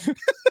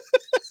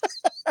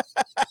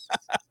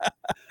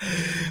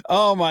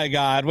 Oh my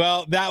God.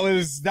 Well, that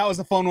was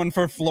a fun one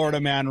for Florida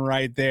man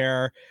right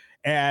there.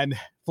 And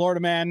Florida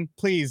man,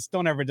 please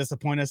don't ever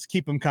disappoint us.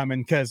 Keep them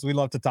coming because we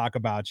love to talk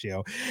about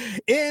you.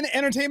 In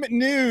entertainment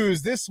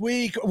news, this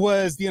week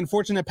was the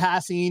unfortunate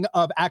passing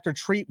of actor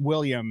Treat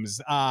Williams.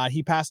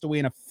 He passed away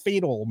in a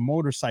fatal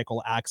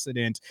motorcycle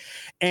accident.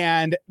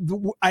 And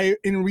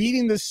in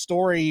reading this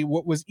story,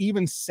 what was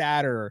even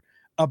sadder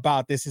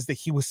about this is that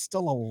he was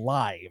still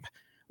alive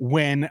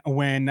when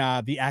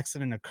the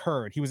accident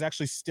occurred. He was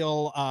actually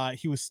still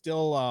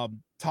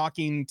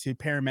talking to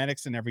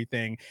paramedics and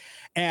everything.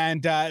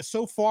 And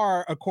so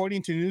far,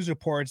 according to news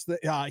reports,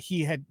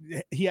 he had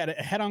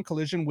a head-on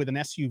collision with an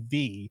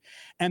SUV,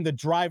 and the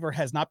driver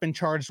has not been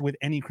charged with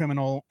any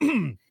criminal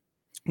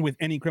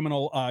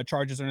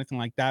charges or anything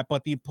like that,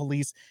 but the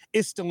police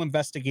is still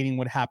investigating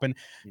what happened.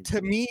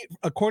 To me,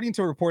 according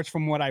to reports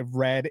from what I've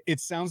read, it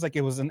sounds like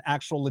it was an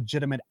actual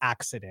legitimate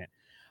accident.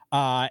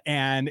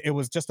 and it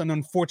was just an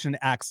unfortunate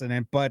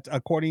accident. But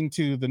according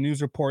to the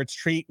news reports,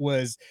 Treat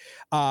was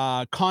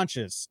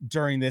conscious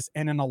during this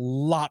and in a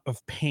lot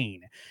of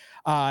pain.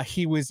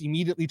 He was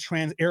immediately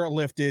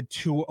airlifted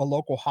to a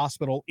local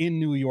hospital in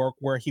New York,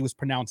 where he was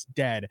pronounced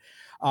dead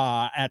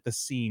at the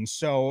scene.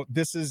 So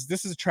this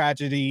is a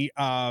tragedy,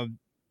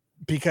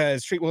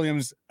 because Treat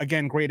Williams,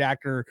 again, great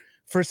actor.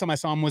 First time I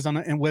saw him was in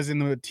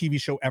the TV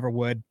show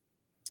Everwood,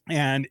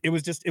 and it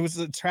was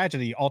a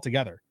tragedy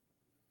altogether.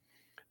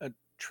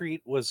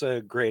 Treat was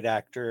a great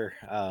actor,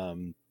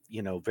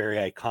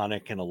 very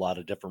iconic in a lot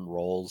of different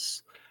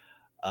roles.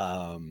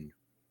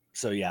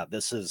 So yeah,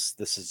 this is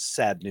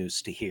sad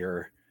news to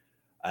hear.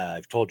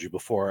 I've told you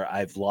before,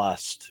 I've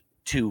lost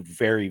two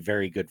very,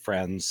 very good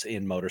friends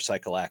in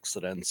motorcycle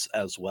accidents,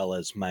 as well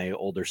as my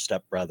older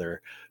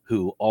stepbrother,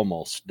 who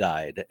almost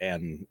died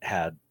and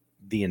had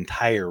the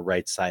entire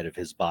right side of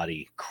his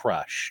body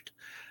crushed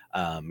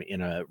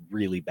in a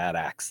really bad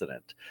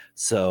accident.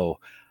 So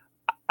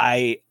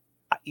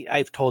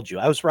I've told you,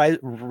 I was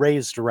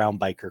raised around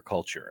biker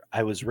culture.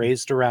 I was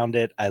raised around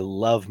it. I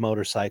love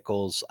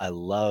motorcycles. I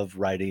love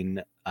riding,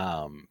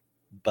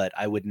 but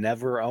I would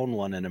never own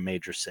one in a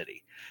major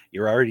city.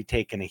 You're already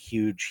taking a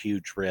huge,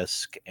 huge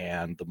risk,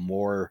 and the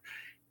more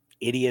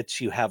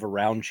idiots you have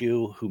around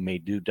you who may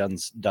do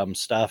dumb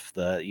stuff,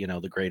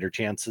 the greater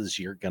chances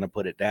you're going to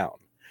put it down.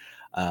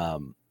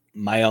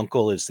 My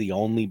uncle is the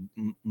only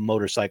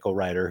motorcycle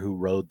rider who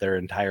rode their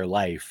entire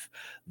life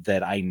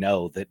that I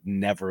know that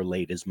never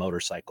laid his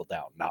motorcycle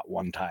down, not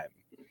one time.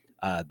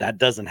 That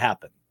doesn't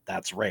happen.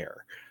 That's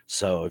rare.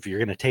 So if you're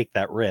going to take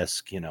that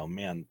risk,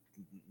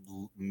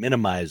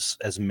 minimize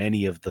as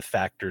many of the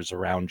factors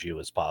around you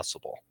as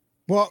possible.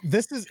 Well,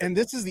 this is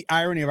the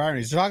irony of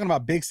ironies. You're talking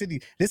about big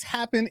city. This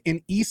happened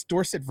in East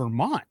Dorset,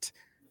 Vermont.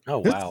 Oh,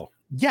 wow.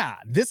 Yeah,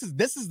 this is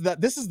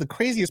the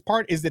craziest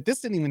part, is that this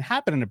didn't even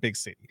happen in a big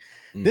city.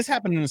 This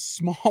happened in a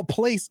small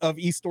place of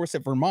East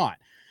Dorset, Vermont.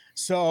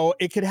 So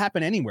it could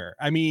happen anywhere.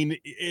 I mean,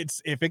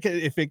 if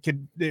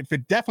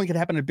it definitely could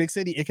happen in a big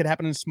city, it could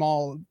happen in a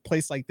small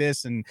place like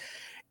this. And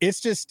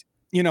it's just,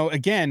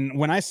 again,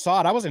 when I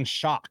saw it, I was in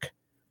shock,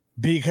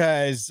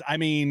 because I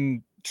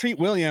mean, Treat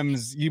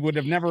Williams, you would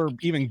have never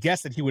even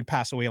guessed that he would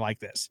pass away like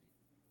this.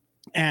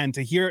 And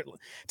to hear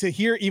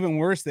even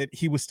worse, that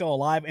he was still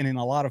alive and in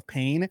a lot of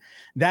pain,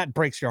 that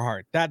breaks your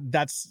heart. That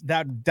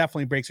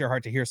definitely breaks your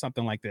heart to hear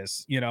something like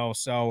this,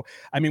 So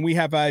I mean, we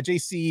have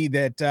JC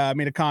that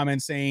made a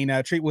comment saying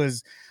Treat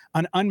was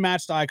an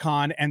unmatched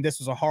icon, and this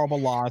was a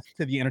horrible loss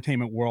to the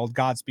entertainment world.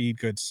 Godspeed,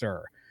 good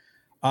sir.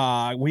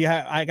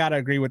 I gotta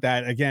agree with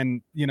that.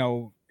 Again,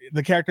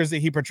 the characters that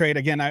he portrayed,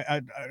 again,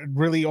 I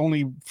really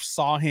only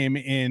saw him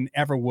in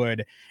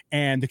Everwood,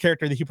 and the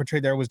character that he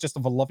portrayed there was just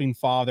of a loving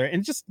father,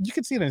 and just, you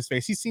could see it in his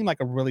face. He seemed like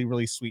a really,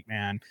 really sweet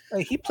man.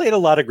 He played a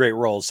lot of great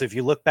roles. If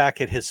you look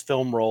back at his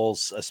film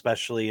roles,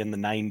 especially in the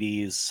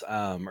 90s,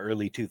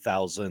 early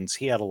 2000s,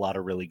 he had a lot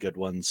of really good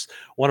ones.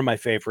 One of my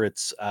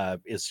favorites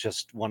is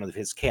just one of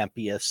his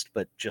campiest,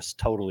 but just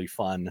totally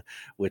fun,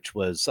 which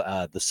was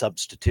The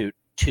Substitute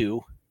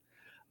 2.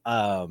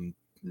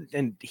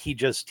 And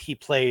he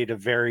played a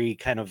very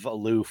kind of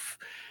aloof,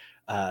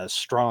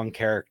 strong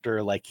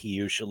character like he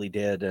usually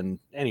did. And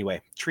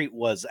anyway, Treat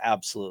was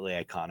absolutely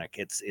iconic.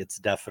 It's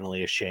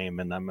definitely a shame,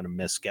 and I'm going to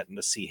miss getting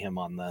to see him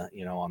on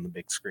the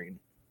big screen.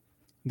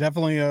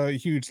 Definitely a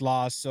huge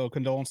loss. So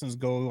condolences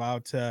go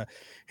out to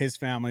his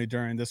family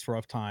during this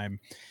rough time.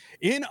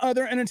 In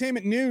other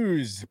entertainment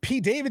news,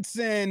 Pete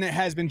Davidson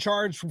has been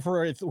charged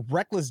for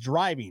reckless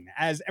driving.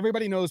 As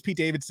everybody knows, Pete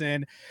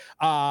Davidson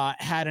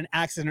had an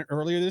accident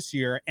earlier this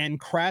year and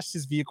crashed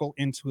his vehicle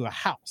into a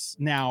house.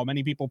 Now,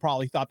 many people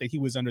probably thought that he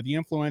was under the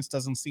influence.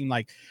 Doesn't seem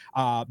like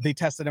they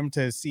tested him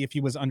to see if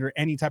he was under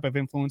any type of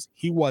influence.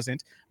 He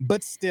wasn't,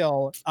 but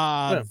still,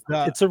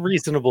 it's a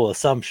reasonable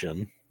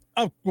assumption.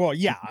 Oh, well,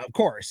 yeah, of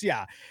course.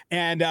 Yeah.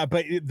 And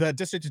but the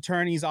district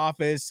attorney's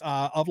office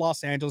of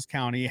Los Angeles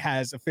County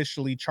has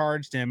officially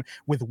charged him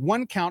with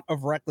one count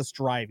of reckless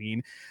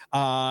driving.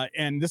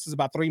 And this is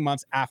about 3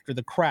 months after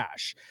the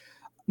crash.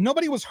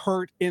 Nobody was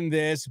hurt in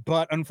this,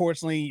 but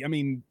unfortunately, I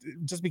mean,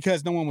 just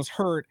because no one was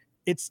hurt,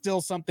 it's still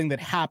something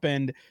that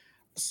happened.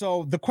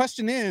 So the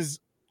question is,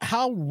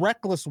 how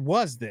reckless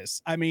was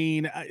this? I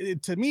mean,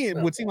 to me, it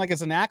would seem like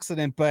it's an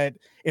accident, but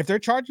if they're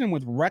charging him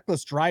with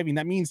reckless driving,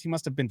 that means he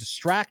must have been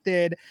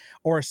distracted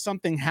or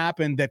something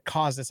happened that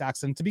caused this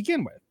accident to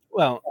begin with.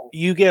 Well,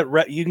 you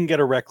can get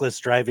a reckless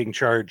driving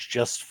charge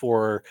just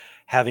for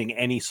having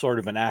any sort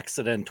of an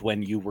accident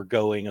when you were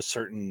going a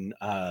certain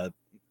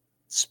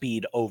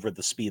speed over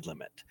the speed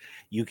limit.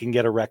 You can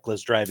get a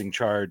reckless driving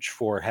charge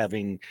for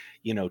having,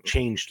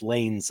 changed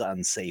lanes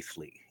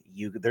unsafely.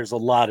 There's a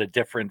lot of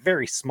different,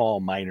 very small,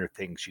 minor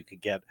things you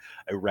could get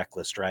a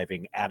reckless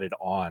driving added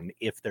on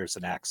if there's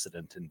an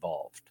accident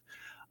involved.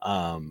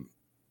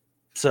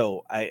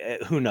 So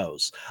who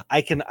knows?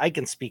 I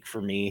can speak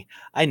for me.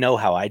 I know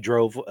how I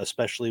drove,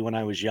 especially when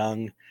I was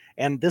young,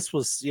 and this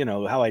was,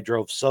 how I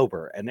drove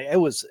sober, and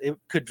it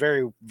could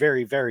very,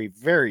 very, very,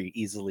 very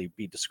easily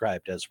be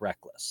described as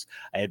reckless.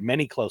 I had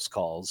many close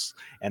calls,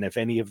 and if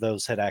any of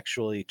those had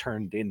actually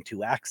turned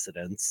into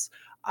accidents,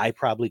 I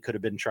probably could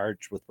have been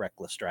charged with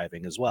reckless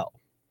driving as well.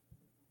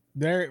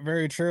 Very,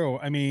 very true.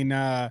 I mean,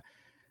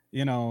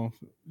 you know,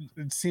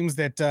 it seems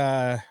that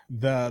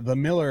the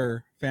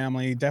Miller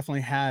family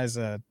definitely has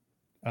a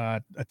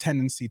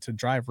tendency to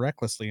drive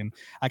recklessly, and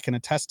I can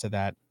attest to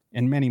that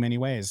in many, many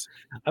ways.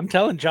 I'm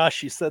telling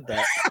Josh, you said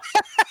that.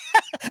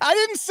 I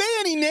didn't say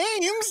any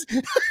names.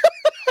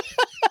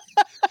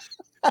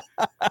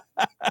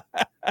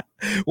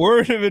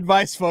 Word of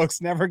advice,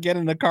 folks: never get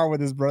in the car with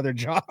his brother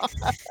John.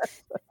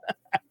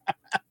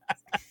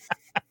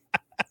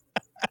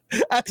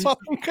 That's all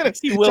I'm gonna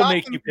say. He will Josh,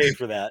 make you pay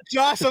for that.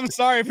 Josh, I'm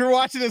sorry if you're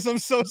watching this. I'm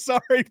so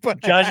sorry,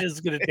 but Josh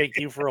is going to take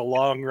you for a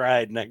long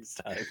ride next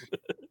time.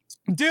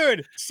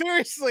 dude,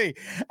 seriously,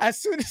 as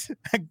soon as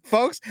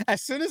folks,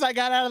 as soon as I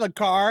got out of the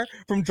car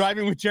from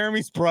driving with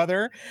Jeremy's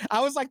brother,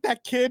 I was like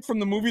that kid from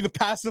the movie The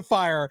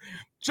Pacifier.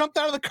 Jumped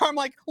out of the car. I'm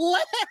like,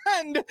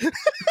 land.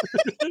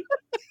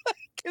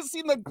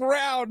 Kissing the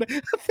ground.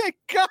 Thank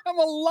God I'm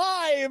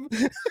alive.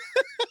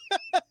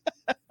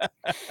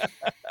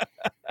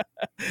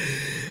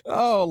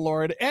 Oh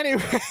Lord.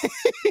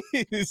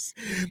 Anyways,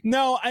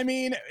 no, I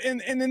mean,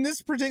 and in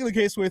this particular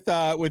case with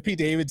Pete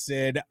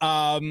Davidson,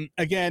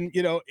 again,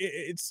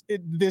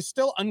 there's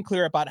still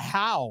unclear about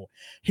how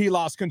he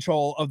lost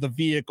control of the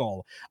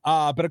vehicle.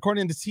 But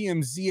according to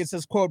TMZ, it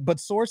says, quote, but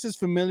sources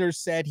familiar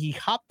said he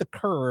hopped the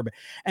curb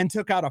and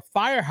took out a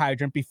fire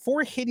hydrant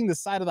before hitting the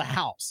side of the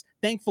house.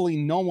 Thankfully,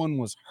 no one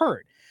was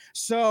hurt.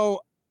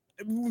 So,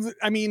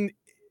 I mean,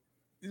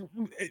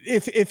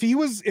 if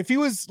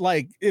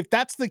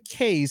that's the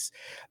case,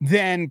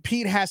 then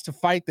Pete has to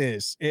fight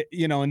this,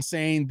 and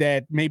saying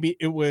that maybe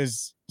it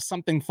was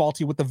something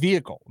faulty with the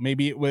vehicle.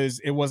 Maybe it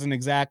wasn't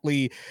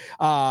exactly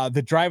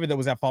the driver that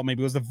was at fault.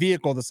 Maybe it was the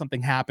vehicle that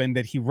something happened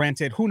that he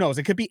rented. Who knows?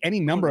 It could be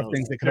any number of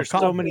things that could have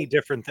There's so caused many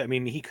different. I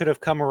mean, he could have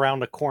come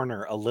around a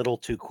corner a little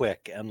too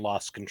quick and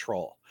lost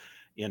control.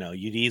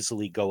 You'd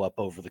easily go up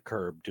over the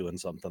curb doing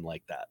something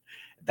like that.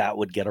 That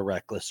would get a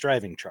reckless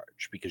driving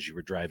charge because you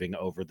were driving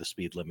over the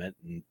speed limit.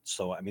 And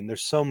so, I mean,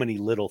 there's so many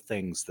little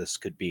things this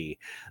could be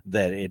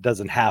that it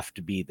doesn't have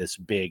to be this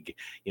big,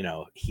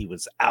 he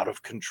was out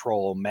of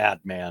control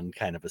madman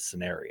kind of a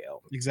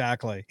scenario.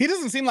 Exactly. He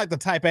doesn't seem like the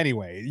type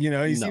anyway. He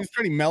No. seems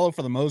pretty mellow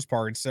for the most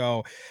part.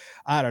 So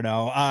I don't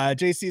know.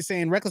 JC is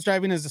saying reckless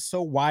driving is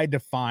so wide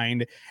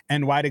defined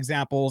and wide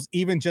examples,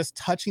 even just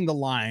touching the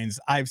lines.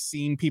 I've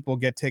seen people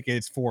get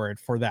tickets for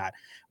that.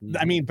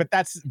 I mean, but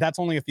that's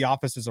only if the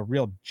officer is a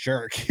real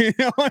jerk.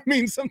 I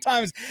mean,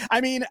 sometimes,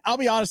 I'll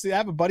be honest, I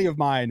have a buddy of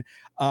mine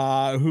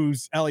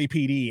who's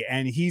LAPD,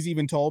 and he's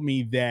even told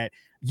me that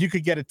you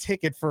could get a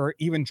ticket for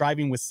even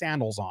driving with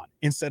sandals on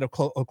instead of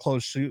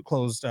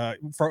closed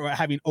for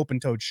having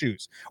open-toed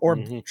shoes, or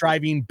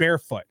driving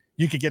barefoot.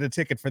 You could get a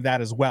ticket for that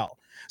as well.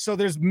 So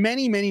there's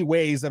many, many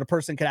ways that a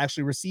person could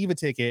actually receive a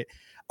ticket,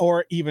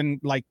 or even,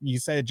 like you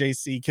said,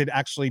 JC, could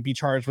actually be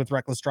charged with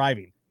reckless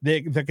driving.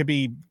 There could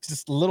be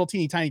just little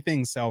teeny tiny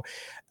things. So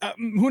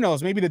who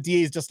knows? Maybe the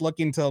DA is just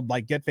looking to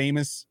get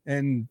famous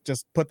and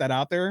just put that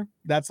out there.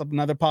 That's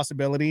another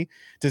possibility.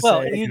 It's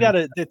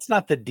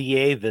not the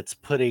DA that's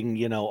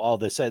putting, all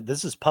this.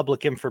 This is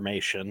public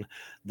information.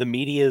 The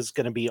media is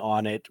going to be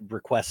on it,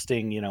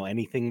 requesting,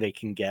 anything they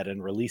can get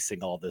and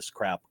releasing all this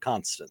crap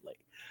constantly.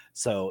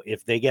 So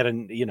if they get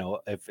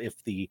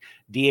if the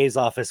DA's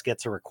office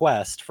gets a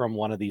request from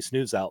one of these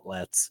news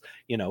outlets,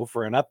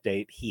 for an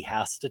update, he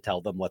has to tell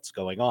them what's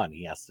going on.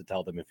 He has to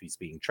tell them if he's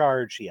being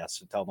charged. He has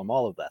to tell them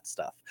all of that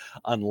stuff,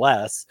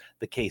 unless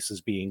the case is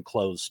being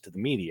closed to the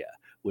media,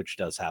 which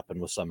does happen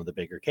with some of the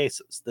bigger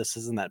cases. This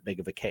isn't that big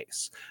of a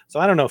case. So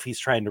I don't know if he's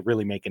trying to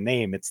really make a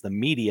name. It's the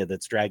media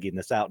that's dragging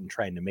this out and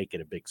trying to make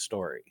it a big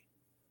story.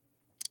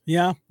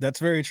 Yeah, that's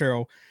very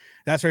true.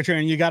 That's very true.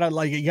 And you gotta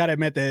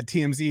admit that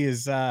TMZ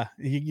is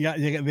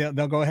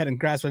they'll go ahead and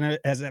grasp it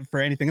as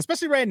for anything,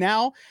 especially right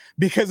now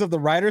because of the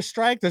writer's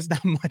strike. There's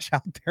not much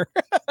out there.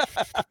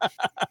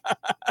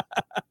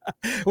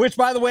 Which,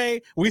 by the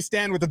way, we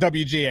stand with the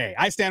WGA.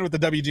 I stand with the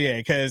WGA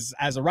because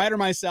as a writer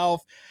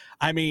myself,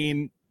 I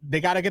mean, they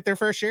got to get their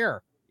fair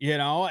share,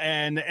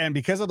 and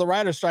because of the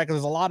writer's strike,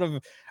 there's a lot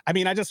of. I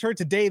mean, I just heard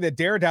today that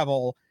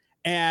Daredevil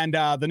and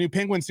the new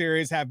Penguin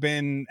series have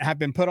been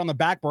put on the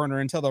back burner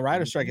until the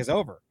writer's strike is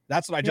over.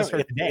 That's what I just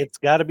heard today. It's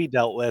got to be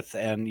dealt with,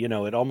 and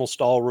it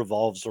almost all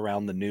revolves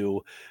around the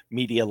new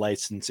media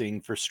licensing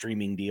for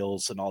streaming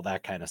deals and all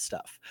that kind of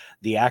stuff.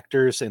 The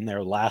actors in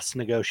their last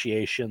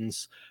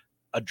negotiations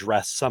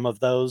addressed some of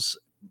those.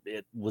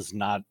 It was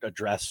not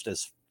addressed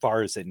as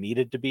far as it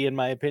needed to be, in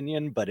my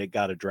opinion, but it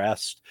got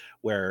addressed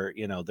where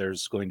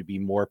there's going to be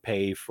more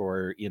pay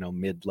for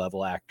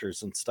mid-level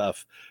actors and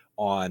stuff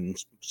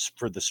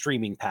for the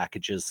streaming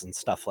packages and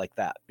stuff like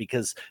that,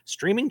 because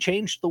streaming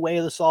changed the way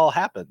this all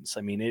happens.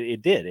 I mean,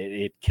 it did.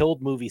 It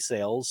killed movie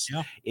sales.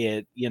 Yeah.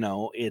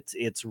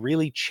 It's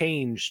really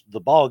changed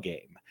the ball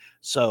game.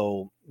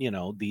 So,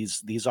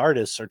 these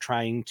artists are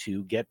trying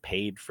to get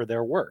paid for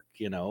their work,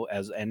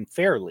 and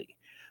fairly.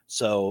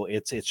 So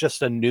it's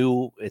just a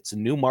new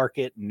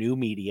market, new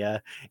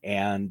media,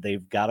 and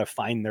they've got to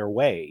find their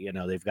way.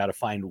 They've got to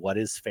find what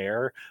is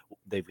fair.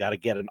 They've got to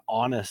get an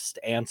honest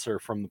answer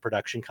from the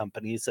production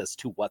companies as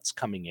to what's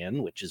coming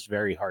in, which is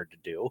very hard to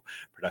do.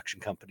 Production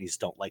companies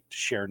don't like to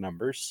share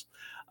numbers.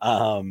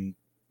 Very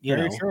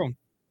true.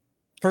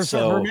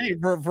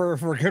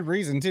 For good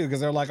reason too, because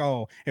they're like,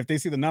 oh, if they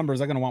see the numbers,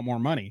 they're going to want more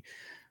money.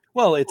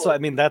 Well,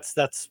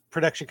 that's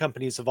production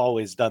companies have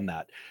always done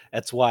that.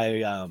 That's why,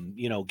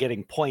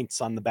 getting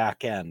points on the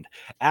back end.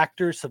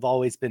 Actors have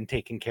always been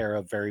taken care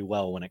of very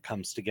well when it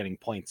comes to getting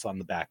points on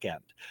the back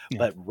end. Yeah.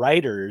 But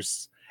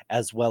writers,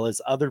 as well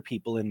as other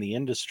people in the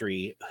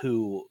industry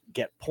who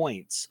get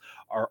points,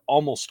 are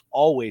almost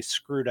always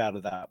screwed out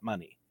of that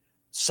money.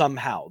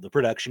 Somehow the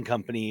production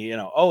company,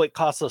 it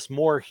costs us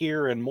more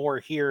here, and we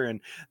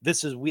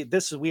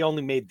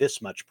only made this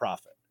much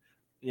profit.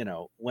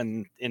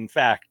 When in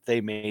fact they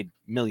made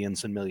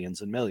millions and millions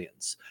and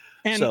millions.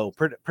 And so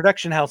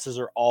production houses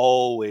are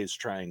always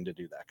trying to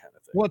do that kind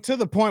of thing. Well, to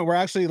the point where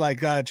actually we're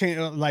going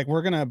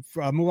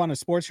to move on to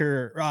sports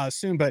here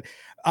soon. But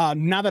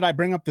now that I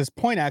bring up this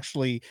point,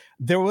 actually,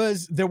 there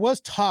was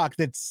talk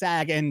that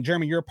SAG, and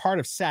Jeremy, you're a part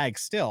of SAG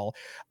still.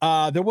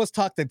 There was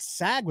talk that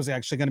SAG was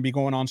actually going to be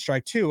going on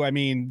strike too. I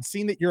mean,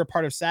 seeing that you're a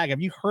part of SAG,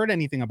 have you heard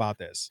anything about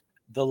this?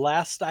 The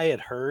last I had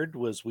heard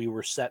was we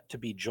were set to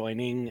be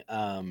joining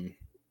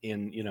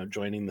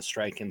joining the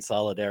strike in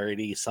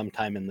solidarity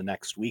sometime in the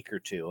next week or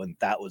two, and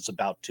that was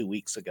about 2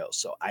 weeks ago.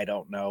 So I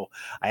don't know.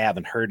 I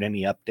haven't heard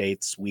any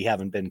updates. We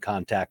haven't been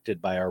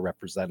contacted by our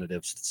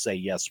representatives to say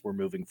yes, we're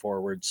moving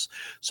forwards.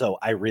 So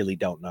I really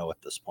don't know at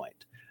this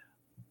point.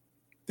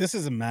 This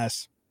is a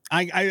mess.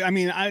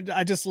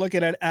 I just look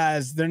at it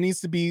as there needs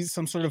to be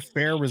some sort of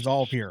fair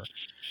resolve here.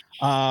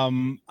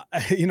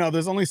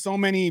 There's only so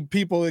many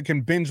people that can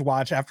binge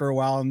watch after a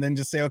while and then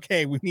just say,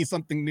 okay, we need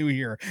something new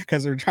here,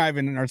 because they're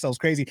driving ourselves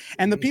crazy.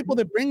 And the people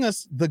that bring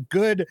us the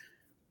good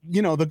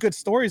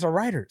stories are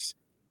writers.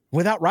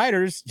 Without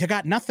writers, you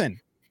got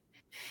nothing.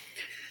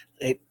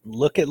 Hey,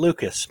 look at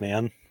Lucas,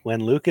 man.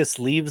 When Lucas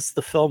leaves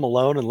the film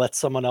alone and lets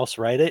someone else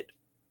write it,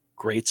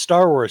 great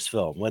Star Wars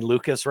film. When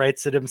Lucas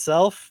writes it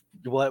himself,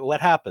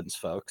 what happens,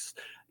 folks?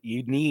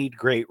 You need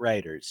great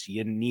writers.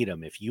 You need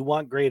them. If you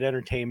want great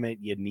entertainment,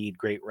 you need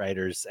great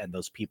writers, and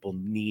those people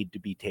need to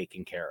be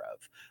taken care of.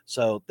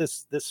 So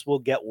this will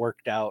get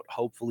worked out,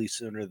 hopefully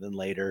sooner than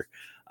later.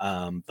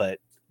 But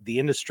the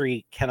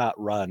industry cannot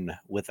run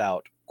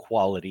without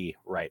quality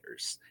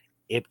writers.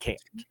 It can't.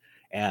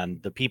 And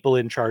the people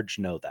in charge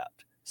know that.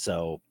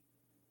 So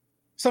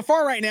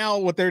far right now,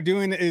 what they're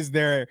doing is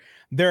they're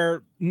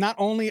not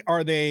only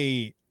are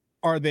they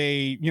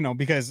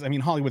because I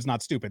mean, Hollywood's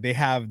not stupid. They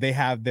have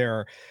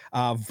their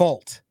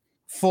vault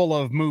full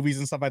of movies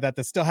and stuff like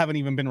that still haven't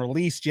even been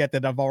released yet,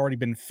 that have already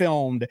been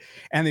filmed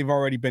and they've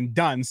already been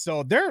done.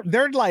 So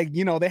they're like,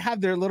 they have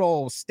their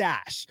little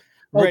stash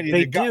ready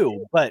to go. They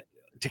do, but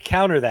to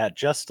counter that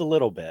just a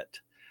little bit,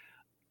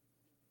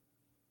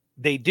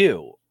 they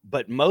do.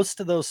 But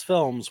most of those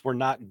films were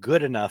not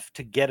good enough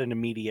to get an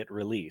immediate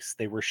release.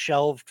 They were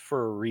shelved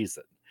for a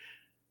reason.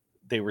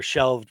 They were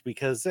shelved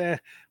because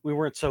we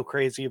weren't so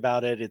crazy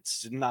about it.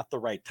 It's not the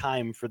right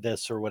time for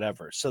this or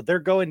whatever. So they're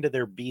going to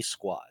their B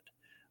squad.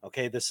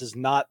 Okay, this is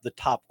not the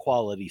top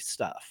quality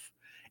stuff,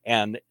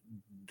 and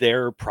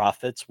their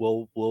profits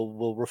will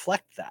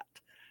reflect that.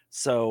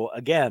 So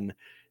again,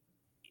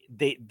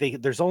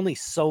 there's only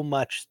so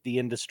much the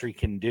industry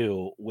can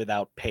do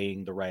without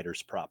paying the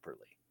writers properly.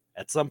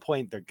 At some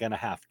point, they're gonna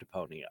have to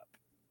pony up.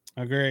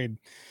 Agreed.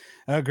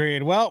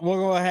 Well, we'll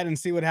go ahead and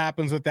see what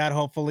happens with that.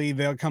 Hopefully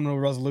they'll come to a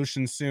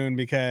resolution soon,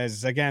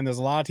 because again, there's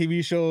a lot of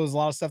TV shows, a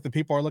lot of stuff that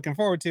people are looking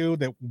forward to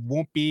that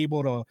won't be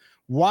able to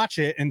watch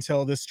it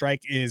until this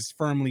strike is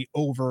firmly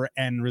over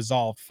and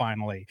resolved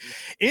finally.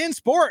 In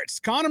sports,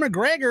 Conor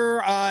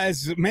McGregor,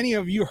 as many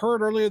of you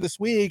heard earlier this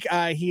week,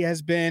 he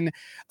has been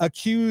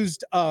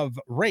accused of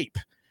rape.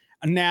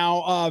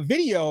 Now,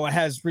 video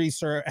has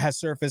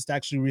surfaced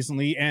actually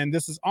recently, and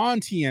this is on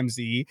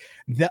TMZ,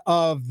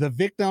 of the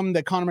victim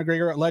that Conor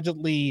McGregor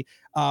allegedly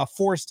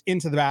forced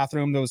into the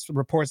bathroom. Those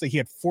reports that he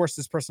had forced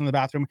this person in the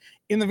bathroom.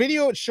 In the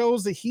video, it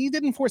shows that he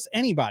didn't force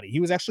anybody. He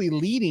was actually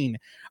leading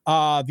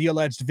the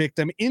alleged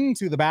victim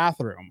into the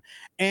bathroom.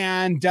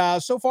 And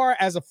so far,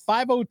 as of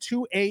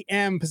 5:02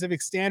 a.m.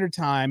 Pacific Standard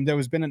Time, there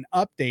has been an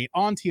update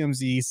on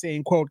TMZ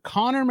saying, quote,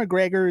 Conor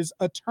McGregor's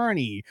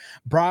attorney,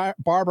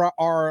 Barbara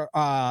R.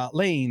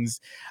 Lanes,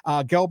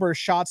 Gelber,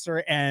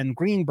 Schatzer, and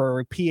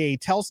Greenberg, PA,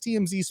 tells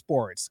TMZ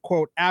Sports,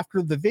 quote,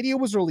 after the video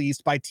was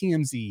released by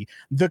TMZ,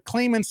 the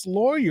claimant's lawyer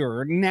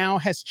lawyer now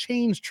has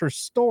changed her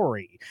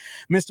story.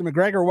 Mr.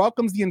 McGregor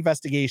welcomes the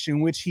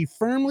investigation, which he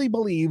firmly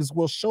believes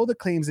will show the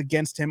claims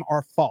against him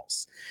are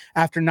false.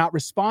 After not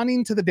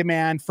responding to the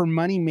demand for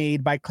money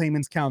made by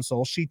claimant's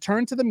counsel, she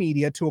turned to the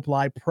media to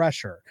apply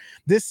pressure.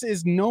 This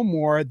is no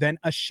more than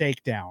a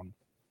shakedown.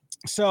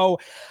 So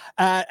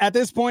at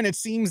this point, it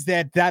seems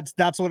that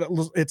that's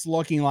what it's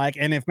looking like.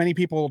 And if many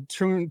people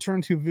turn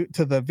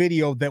to the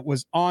video that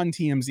was on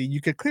TMZ, you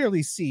could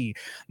clearly see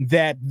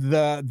that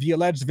the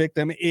alleged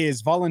victim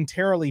is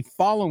voluntarily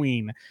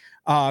following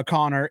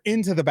Connor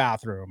into the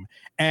bathroom,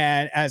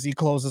 and as he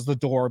closes the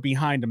door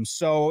behind him.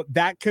 So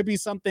that could be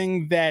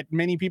something that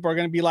many people are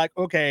going to be like,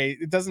 okay,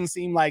 it doesn't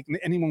seem like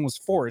anyone was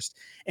forced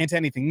into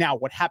anything. Now,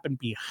 what happened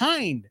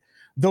behind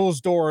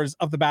those doors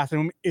of the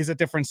bathroom is a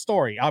different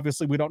story.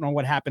 Obviously, we don't know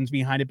what happens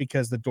behind it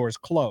because the door's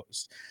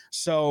closed.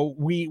 So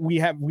we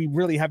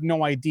really have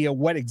no idea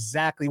what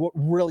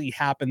really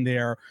happened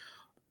there.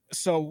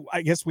 So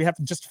I guess we have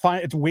to just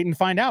wait and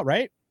find out,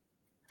 right?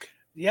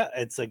 Yeah,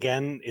 it's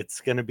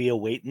going to be a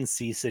wait and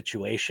see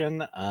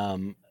situation.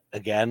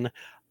 Again,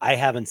 I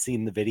haven't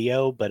seen the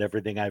video, but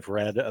everything I've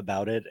read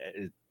about it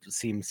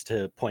seems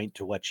to point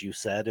to what you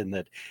said, and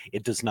that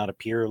it does not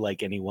appear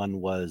like anyone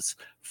was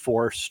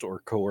forced or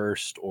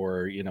coerced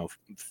or,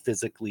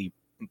 physically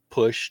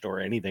pushed or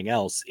anything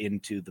else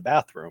into the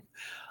bathroom.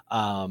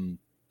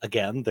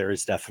 Again, there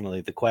is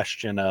definitely the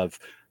question of,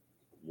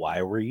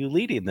 why were you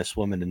leading this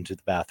woman into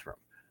the bathroom?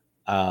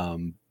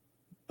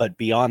 But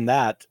beyond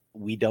that,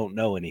 we don't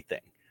know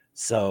anything.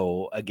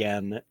 So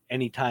again,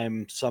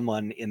 anytime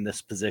someone in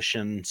this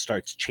position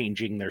starts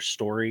changing their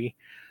story,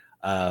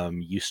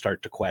 you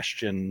start to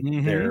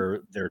question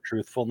their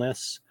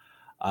truthfulness.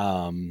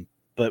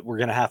 But we're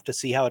going to have to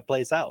see how it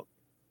plays out.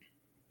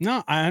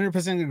 No, I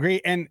 100%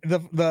 agree. And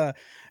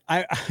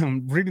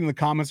I'm reading the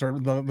comments, or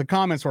the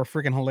comments were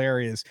freaking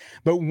hilarious.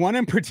 But one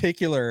in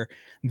particular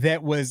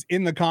that was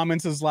in the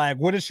comments is like,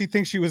 what does she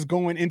think she was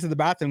going into the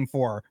bathroom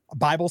for? A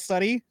Bible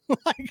study?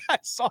 Like, I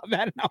saw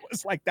that and I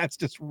was like, that's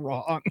just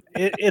wrong.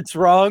 It's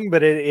wrong,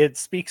 but it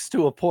speaks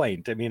to a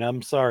point. I mean,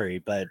 I'm sorry,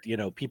 but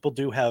people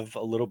do have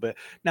a little bit.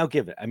 Now,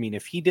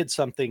 if he did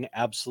something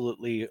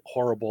absolutely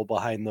horrible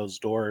behind those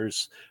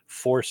doors,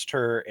 forced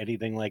her,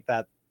 anything like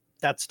that,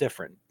 that's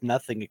different.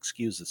 Nothing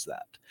excuses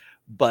that.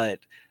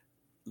 But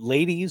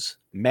ladies,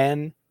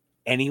 men,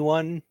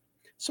 anyone,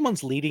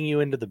 someone's leading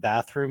you into the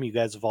bathroom, you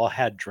guys have all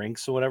had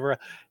drinks or whatever,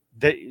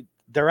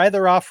 they're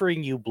either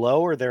offering you blow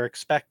or they're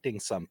expecting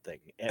something.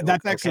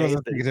 That's actually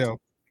what I think too.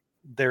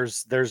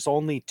 There's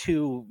only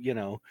two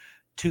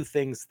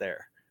things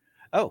there.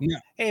 Oh, yeah.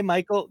 Hey,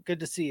 Michael,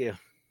 good to see you.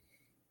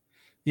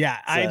 Yeah,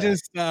 I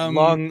just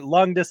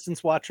long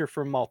distance watcher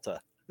from Malta.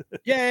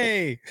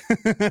 Yay.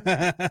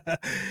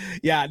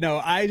 Yeah,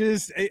 no,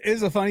 it's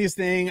the funniest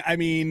thing. I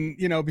mean,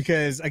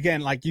 because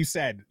again, like you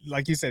said,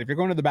 if you're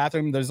going to the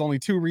bathroom, there's only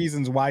two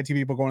reasons why two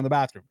people go in the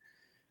bathroom.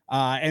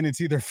 And it's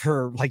either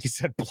for, like you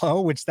said, blow,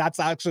 which that's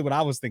actually what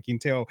I was thinking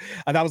too.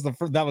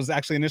 That was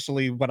actually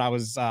initially what I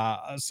was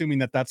assuming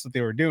that's what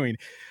they were doing.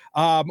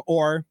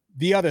 Or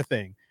the other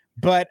thing.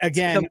 But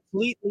again, it's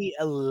completely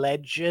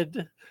alleged.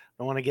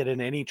 I don't want to get in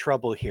any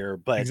trouble here,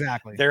 but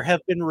exactly, there have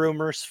been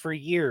rumors for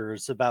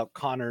years about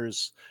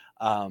Connor's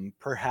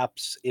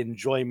perhaps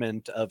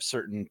enjoyment of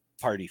certain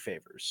party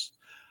favors.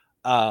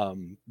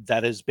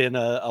 That has been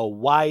a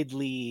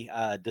widely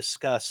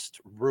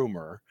discussed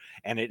rumor,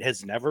 and it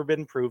has never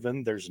been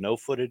proven. There's no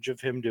footage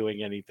of him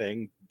doing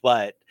anything,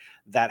 but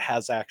that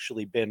has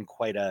actually been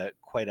quite a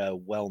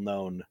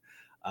well-known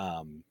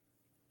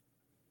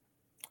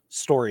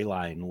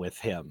storyline with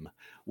him.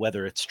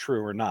 Whether it's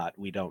true or not,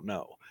 we don't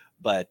know.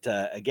 But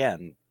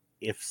again,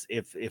 if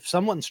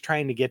someone's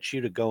trying to get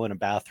you to go in a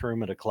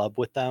bathroom at a club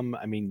with them,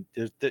 I mean,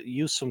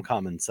 use some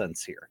common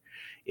sense here.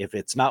 If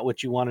it's not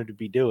what you wanted to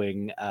be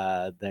doing,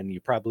 then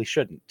you probably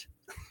shouldn't.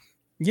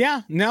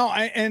 Yeah, no,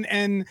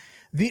 and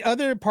the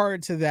other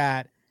part to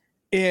that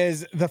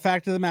is the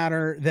fact of the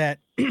matter that,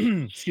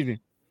 excuse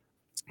me,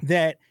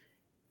 that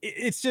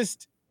it's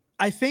just,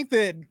 I think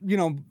that,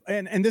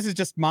 and this is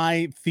just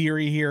my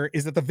theory here,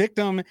 is that the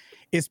victim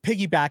is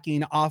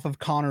piggybacking off of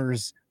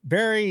Connor's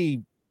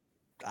very,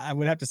 I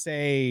would have to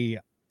say,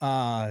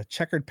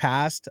 checkered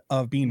past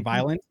of being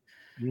violent.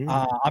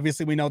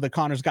 Obviously, we know that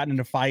Connor's gotten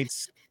into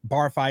fights,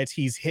 bar fights.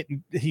 He's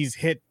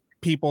hit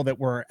people that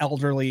were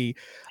elderly.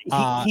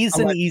 He's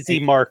an easy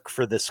mark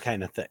for this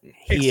kind of thing.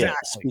 He is,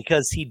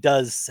 because he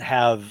does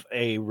have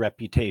a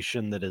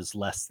reputation that is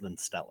less than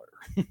stellar.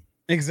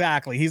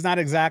 Exactly. He's not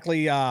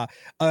exactly a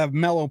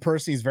mellow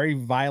person. He's very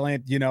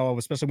violent,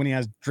 especially when he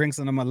has drinks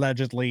in him,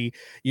 allegedly,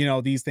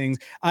 these things.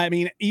 I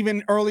mean,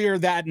 even earlier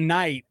that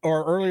night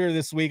or earlier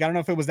this week, I don't know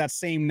if it was that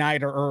same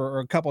night or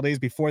a couple days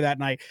before that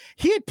night,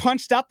 he had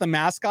punched out the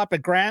mascot,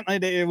 but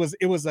granted, it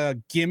was a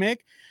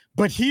gimmick.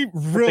 but he The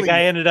really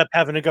guy ended up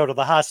having to go to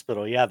the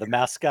hospital. Yeah, the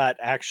mascot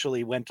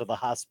actually went to the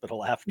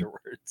hospital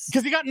afterwards.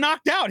 because he got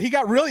knocked out. He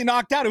got really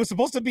knocked out. It was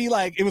supposed to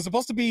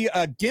be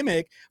a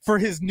gimmick for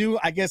his new,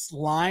 I guess,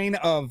 line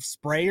of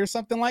spray or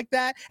something like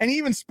that. And he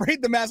even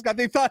sprayed the mascot.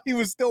 They thought he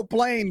was still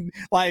playing,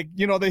 like,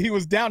 that he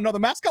was down. No, the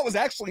mascot was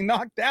actually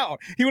knocked out.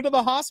 He went to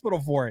the hospital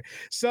for it.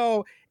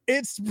 So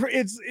it's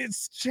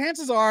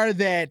chances are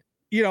that,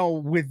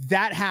 with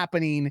that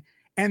happening,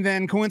 and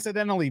then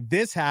coincidentally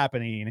this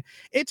happening,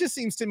 it just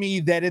seems to me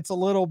that it's a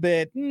little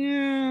bit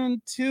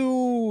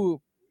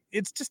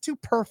it's just too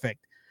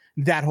perfect,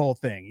 that whole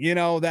thing,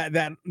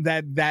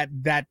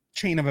 that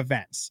chain of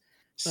events.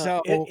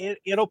 So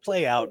it'll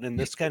play out. And in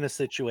this kind of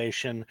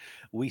situation,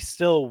 we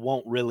still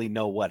won't really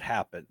know what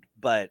happened,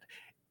 but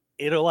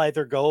it'll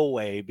either go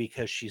away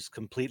because she's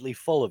completely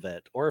full of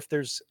it, or if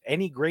there's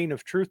any grain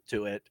of truth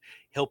to it,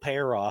 he'll pay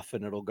her off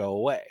and it'll go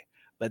away.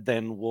 But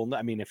then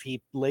if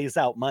he lays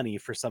out money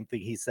for something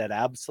he said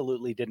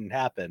absolutely didn't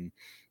happen,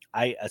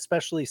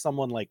 especially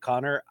someone like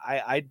Connor,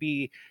 I'd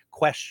be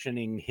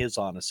questioning his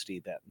honesty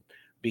then.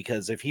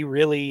 Because if he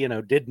really,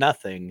 did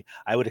nothing,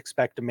 I would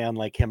expect a man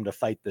like him to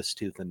fight this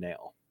tooth and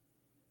nail.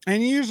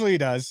 And he usually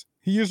does.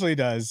 He usually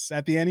does.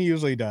 At the end, he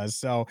usually does.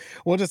 So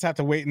we'll just have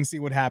to wait and see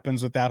what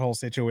happens with that whole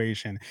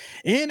situation.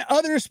 In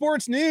other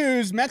sports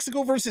news,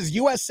 Mexico versus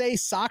USA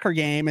soccer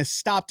game is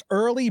stopped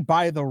early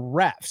by the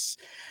refs.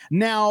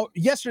 Now,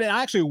 yesterday,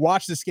 I actually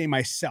watched this game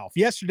myself.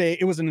 Yesterday,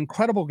 it was an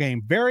incredible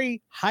game.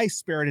 Very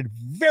high-spirited,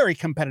 very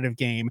competitive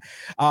game.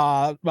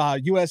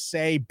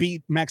 USA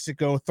beat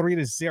Mexico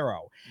 3-0.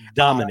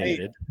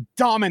 Dominated.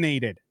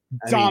 Dominated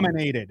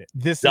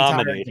this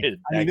entire game.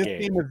 This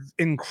game was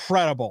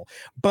incredible,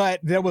 but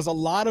there was a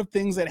lot of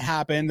things that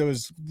happened. There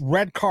was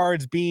red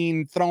cards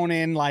being thrown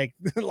in like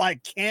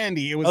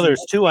candy. It was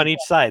there's 2 on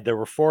each side. There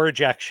were 4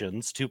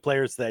 ejections, 2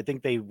 players that I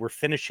think they were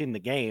finishing the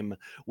game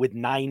with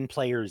 9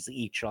 players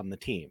each on the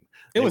team.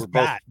 It was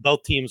bad.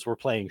 Both teams were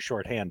playing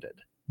shorthanded.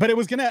 But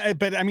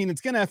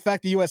it's gonna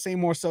affect the USA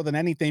more so than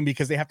anything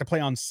because they have to play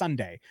on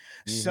Sunday.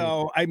 Mm-hmm.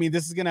 So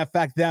this is gonna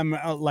affect them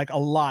like a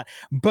lot.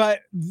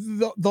 But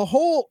the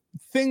whole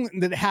thing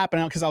that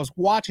happened, because I was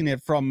watching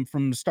it from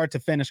start to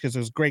finish because it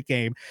was a great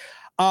game.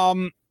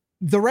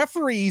 The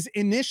referees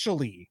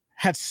initially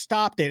had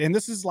stopped it, and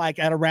this is like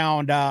at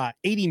around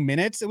 80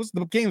 minutes.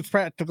 The game was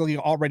practically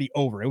already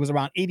over. It was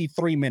around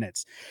 83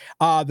 minutes.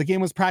 The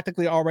game was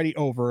practically already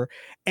over,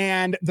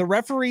 and the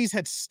referees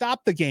had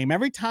stopped the game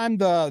every time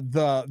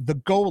the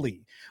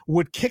goalie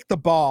would kick the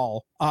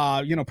ball,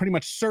 pretty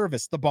much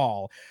service the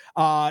ball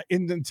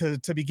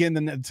to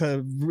begin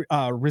to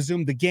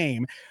resume the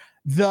game.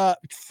 The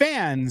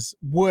fans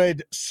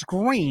would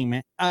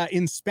scream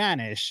in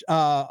Spanish,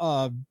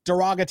 a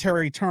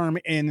derogatory term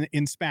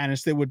in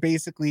Spanish that would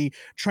basically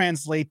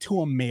translate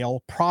to a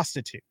male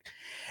prostitute.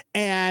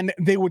 And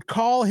they would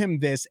call him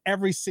this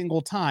every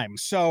single time.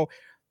 So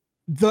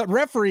the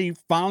referee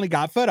finally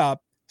got fed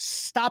up,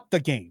 stopped the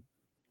game.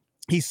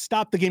 He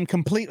stopped the game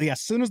completely. As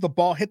soon as the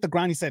ball hit the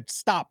ground, he said,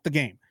 "Stop the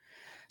game."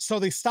 So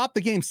they stopped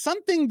the game,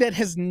 something that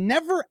has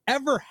never,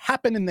 ever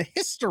happened in the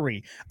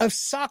history of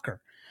soccer.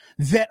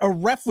 That a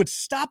ref would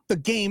stop the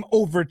game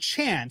over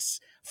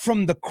chants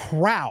from the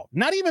crowd,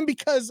 not even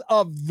because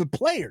of the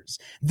players.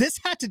 This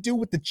had to do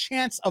with the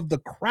chants of the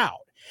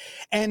crowd.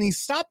 And he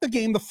stopped the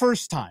game the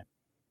first time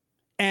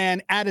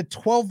and added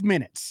 12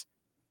 minutes,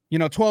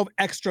 12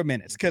 extra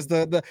minutes, because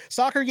the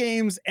soccer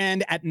games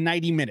end at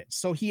 90 minutes.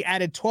 So he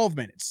added 12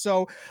 minutes.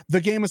 So the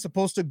game is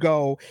supposed to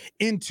go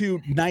into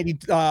 90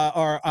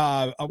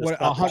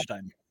 100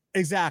 time.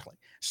 Exactly.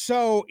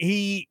 So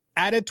he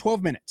added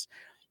 12 minutes.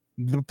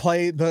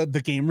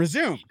 The game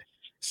resumed.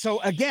 So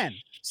again,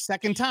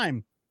 second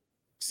time,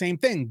 same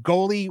thing.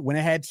 Goalie went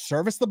ahead,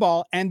 serviced the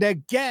ball, and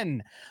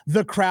again,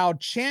 the crowd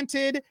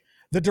chanted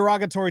the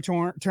derogatory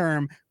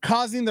term,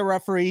 causing the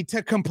referee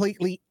to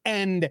completely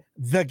end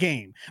the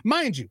game.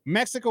 Mind you,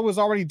 Mexico was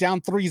already down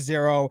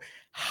 3-0.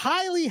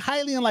 Highly,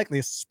 highly unlikely,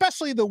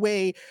 especially the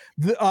way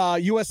the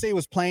USA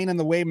was playing and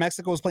the way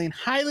Mexico was playing,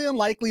 highly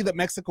unlikely that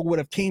Mexico would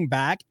have came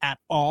back at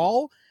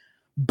all.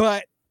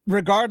 But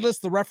regardless,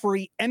 the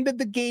referee ended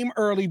the game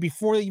early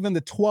before even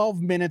the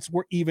 12 minutes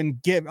were even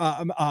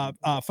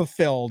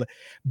fulfilled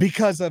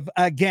because of,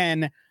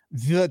 again,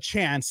 the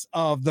chants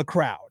of the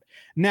crowd.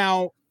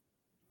 Now,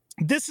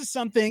 this is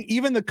something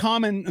even the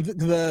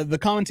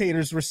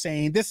commentators were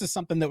saying this is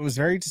something that was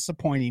very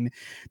disappointing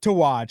to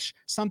watch,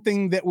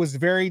 something that was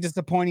very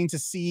disappointing to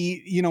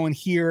see, and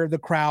hear the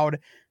crowd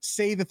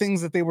say the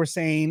things that they were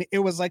saying. It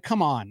was like,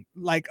 come on,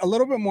 like a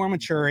little bit more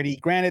maturity.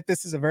 Granted,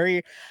 this is a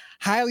very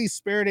highly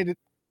spirited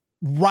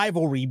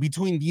rivalry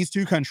between these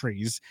two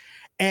countries,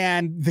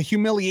 and the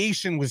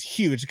humiliation was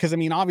huge because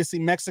obviously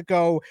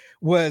Mexico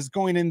was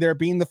going in there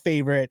being the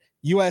favorite.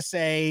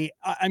 USA,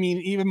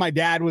 even my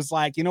dad was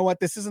like, you know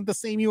what, this isn't the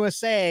same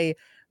USA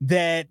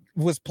that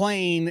was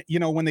playing,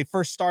 when they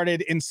first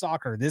started in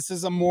soccer. This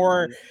is a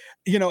more,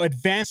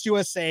 advanced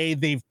USA.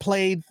 They've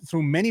played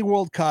through many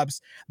World Cups.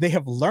 They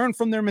have learned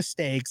from their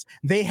mistakes.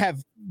 They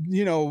have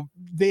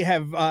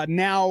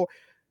now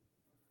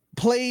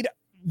played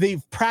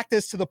they've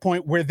practiced to the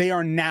point where they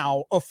are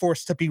now a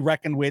force to be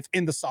reckoned with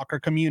in the soccer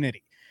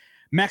community.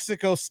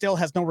 Mexico still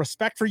has no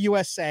respect for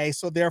USA,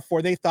 so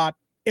therefore they thought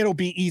it'll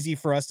be easy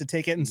for us to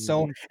take it.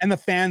 And the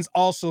fans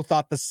also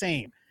thought the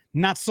same.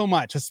 Not so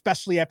much,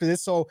 especially after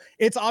this. So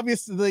it's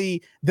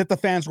obviously that the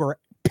fans were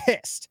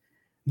pissed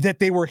that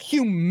they were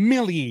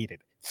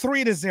humiliated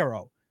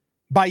 3-0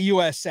 by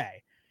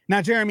USA.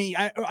 Now, Jeremy,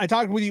 I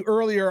talked with you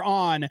earlier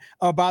on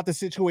about the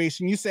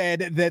situation. You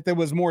said that there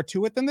was more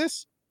to it than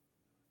this.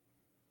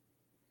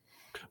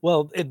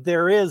 Well,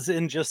 there is,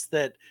 in just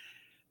that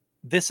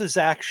this is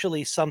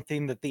actually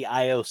something that the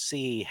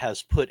IOC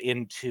has put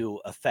into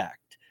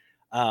effect.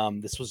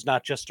 This was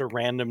not just a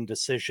random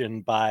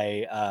decision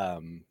by,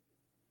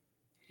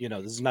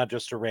 this is not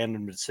just a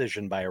random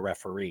decision by a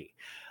referee.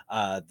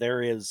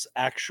 There is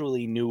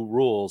actually new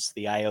rules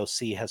the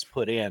IOC has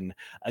put in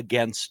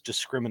against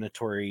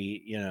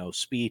discriminatory,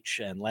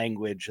 speech and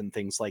language and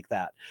things like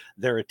that.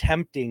 They're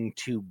attempting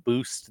to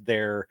boost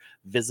their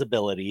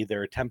visibility.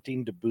 They're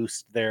attempting to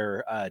boost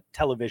their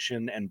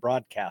television and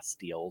broadcast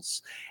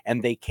deals,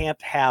 and they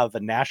can't have a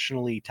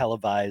nationally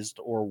televised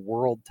or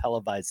world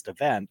televised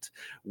event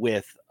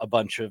with a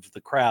bunch of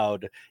the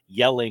crowd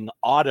yelling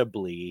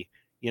audibly,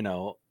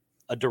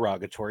 a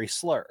derogatory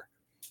slur.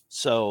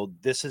 So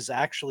this is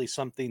actually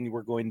something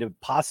we're going to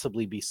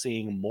possibly be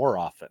seeing more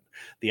often.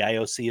 The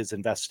IOC is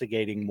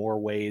investigating more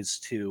ways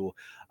to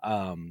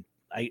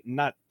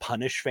not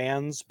punish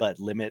fans, but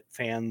limit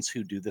fans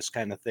who do this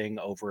kind of thing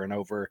over and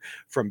over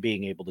from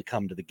being able to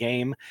come to the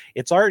game.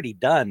 It's already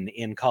done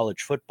in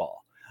college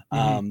football.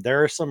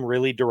 There are some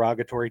really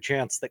derogatory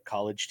chants that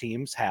college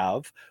teams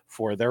have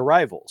for their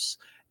rivals.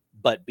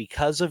 But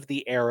because of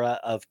the era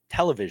of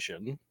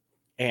television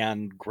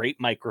and great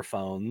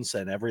microphones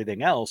and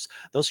everything else,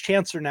 those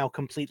chants are now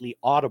completely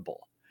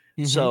audible.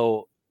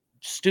 So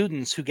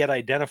students who get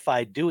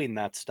identified doing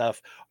that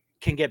stuff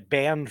can get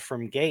banned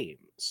from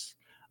games.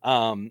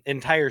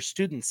 Entire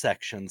student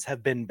sections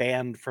have been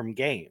banned from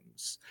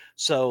games.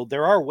 So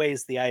there are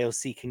ways the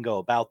IOC can go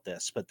about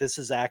this, but this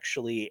is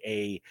actually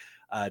a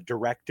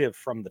directive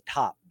from the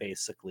top,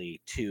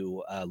 basically,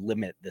 to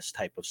limit this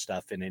type of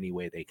stuff in any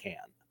way they can.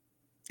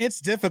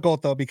 It's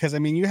difficult, though, because,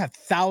 you have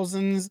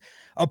thousands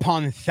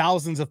upon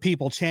thousands of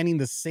people chanting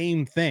the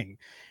same thing.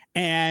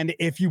 And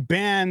if you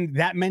ban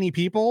that many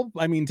people,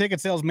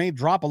 ticket sales may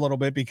drop a little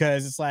bit,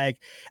 because it's like,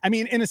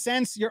 in a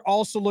sense, you're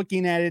also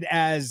looking at it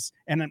as,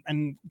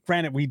 and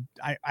granted,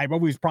 I've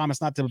always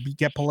promised not to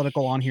get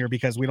political on here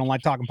because we don't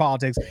like talking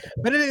politics,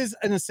 but it is,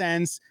 in a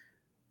sense,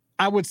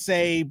 I would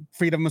say,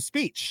 freedom of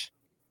speech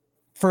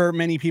for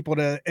many people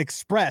to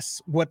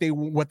express what they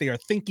are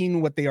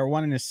thinking, what they are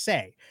wanting to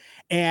say.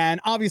 And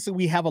obviously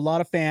we have a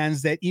lot of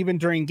fans that even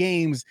during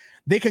games,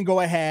 they can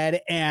go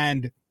ahead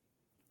and,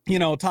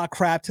 talk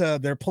crap to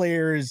their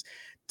players,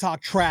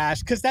 talk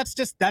trash, because that's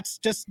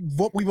just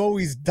what we've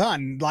always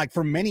done. Like,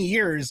 for many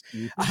years,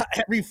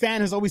 every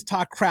fan has always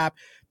talked crap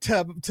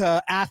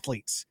to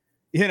athletes,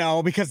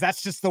 because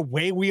that's just the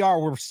way we are.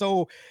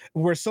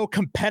 We're so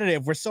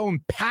competitive. We're so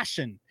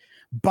impassioned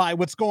by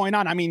what's going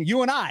on.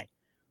 You and I,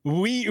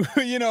 we,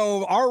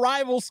 our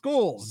rival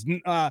schools,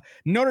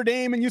 Notre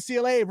Dame and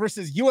UCLA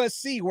versus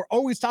USC, we're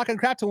always talking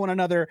crap to one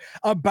another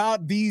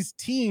about these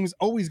teams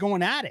always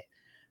going at it,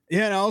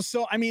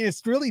 So,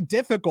 it's really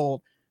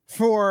difficult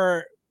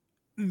for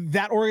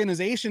that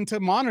organization to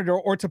monitor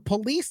or to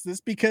police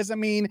this, because,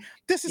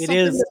 this is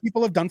something that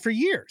people have done for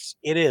years.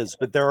 It is,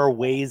 but there are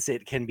ways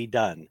it can be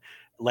done.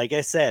 Like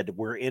I said,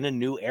 we're in a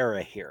new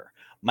era here.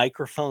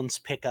 Microphones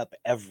pick up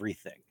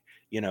everything.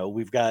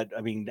 We've got,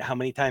 how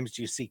many times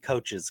do you see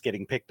coaches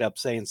getting picked up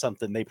saying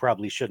something they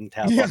probably shouldn't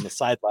have on the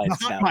sidelines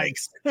now?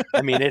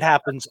 It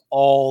happens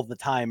all the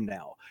time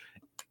now.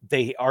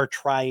 They are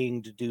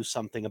trying to do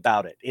something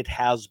about it. It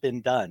has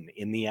been done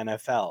in the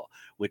NFL,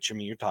 which,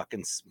 you're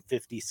talking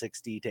 50,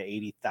 60 to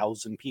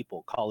 80,000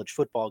 people, college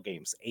football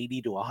games,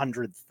 80 to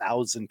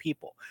 100,000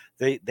 people.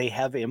 They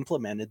have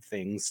implemented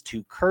things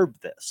to curb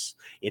this.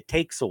 It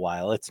takes a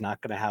while. It's not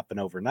going to happen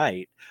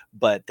overnight,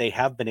 but they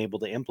have been able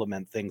to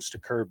implement things to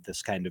curb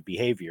this kind of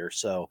behavior.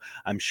 So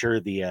I'm sure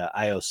the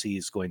IOC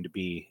is going to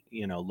be,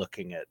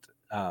 looking at,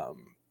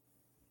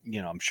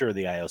 I'm sure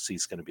the IOC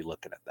is going to be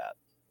looking at that.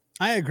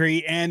 I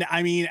agree. And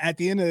at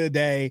the end of the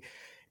day,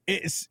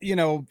 it's,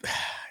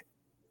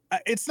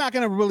 it's not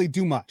going to really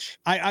do much.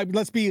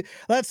 Let's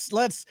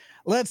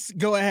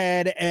go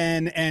ahead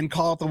and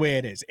call it the way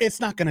it is.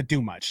 It's not going to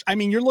do much.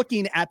 You're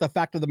looking at the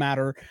fact of the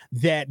matter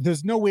that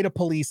there's no way to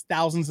police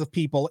thousands of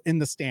people in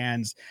the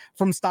stands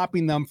from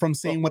stopping them from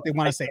saying what they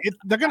want to say.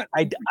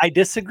 I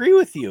disagree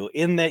with you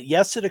in that,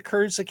 yes, it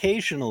occurs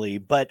occasionally,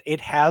 but it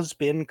has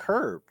been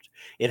curbed.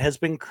 It has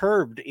been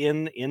curbed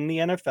in the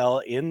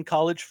NFL, in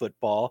college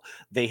football.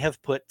 They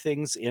have put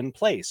things in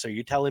place. Are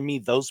you telling me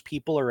those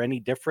people are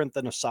any different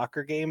than a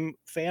soccer game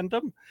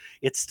fandom?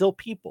 It's still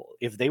people.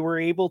 If they were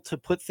able to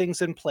put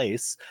things in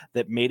place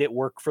that made it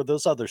work for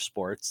those other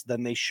sports,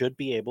 then they should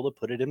be able to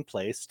put it in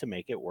place to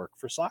make it work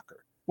for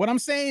soccer. What I'm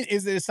saying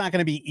is that it's not going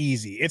to be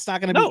easy. It's not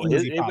going to be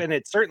easy. And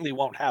it certainly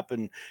won't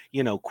happen,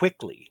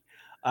 quickly.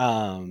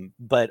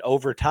 But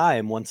over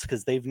time,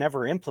 because they've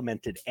never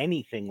implemented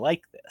anything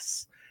like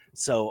this.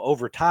 So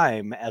over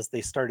time, as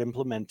they start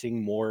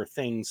implementing more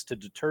things to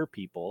deter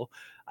people,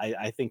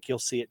 I think you'll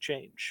see it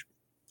change.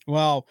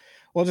 Well,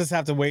 we'll just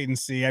have to wait and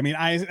see. I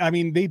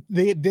mean,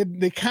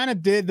 they kind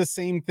of did the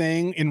same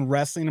thing in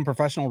wrestling and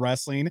professional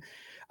wrestling.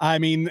 I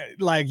mean,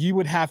 like you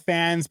would have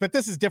fans, but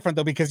this is different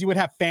though, because you would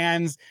have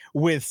fans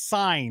with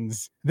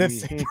signs that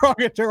say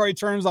derogatory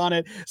terms on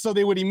it. So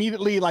they would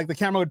immediately, like the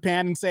camera would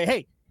pan and say,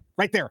 hey,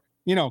 right there,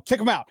 kick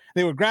them out.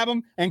 They would grab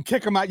them and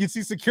kick them out. You'd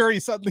see security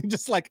suddenly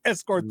just like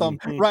escort them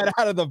right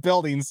out of the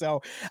building.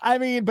 So, I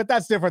mean, but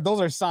that's different.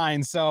 Those are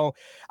signs. So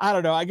I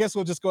don't know. I guess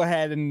we'll just go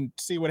ahead and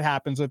see what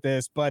happens with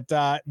this. But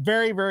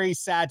very, very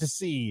sad to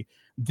see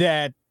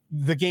that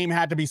the game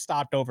had to be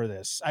stopped over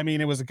this. I mean,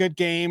 it was a good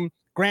game.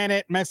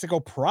 Granted, Mexico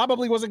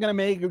probably wasn't going to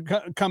make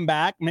a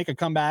comeback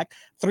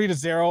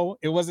 3-0.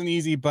 It wasn't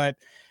easy, but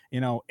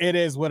it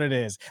is what it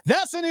is.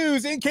 That's the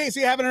news. In case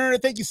you haven't heard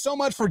it, thank you so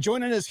much for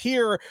joining us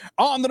here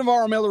on the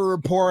Navarro-Miller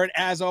Report.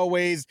 As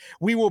always,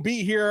 we will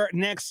be here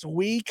next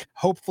week,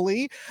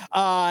 hopefully.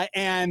 I'm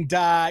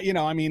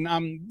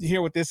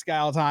here with this guy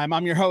all the time.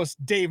 I'm your host,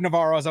 Dave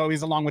Navarro, as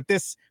always, along with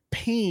this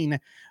pain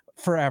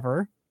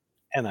forever.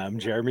 And I'm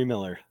Jeremy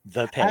Miller,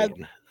 the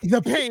pain.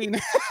 The pain.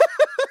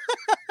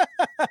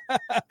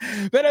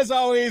 But as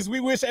always, we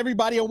wish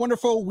everybody a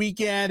wonderful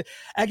weekend.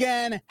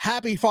 Again,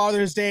 happy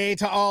Father's Day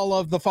to all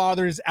of the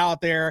fathers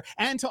out there,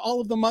 and to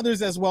all of the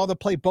mothers as well that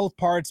play both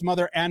parts,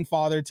 mother and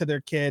father, to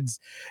their kids.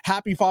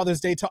 Happy Father's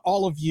Day to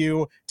all of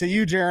you. To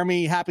you,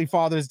 Jeremy, happy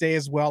Father's Day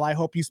as well. I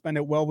hope you spend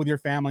it well with your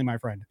family, my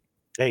friend.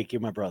 Thank you,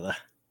 my brother.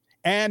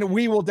 And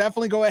we will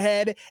definitely go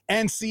ahead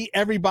and see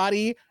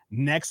everybody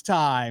next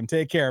time.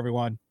 Take care,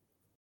 everyone.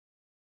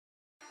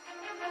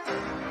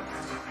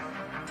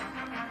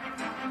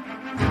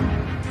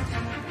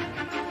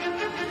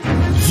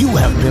 You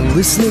have been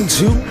listening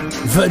to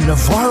the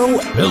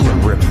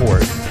Navarro-Miller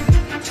Report.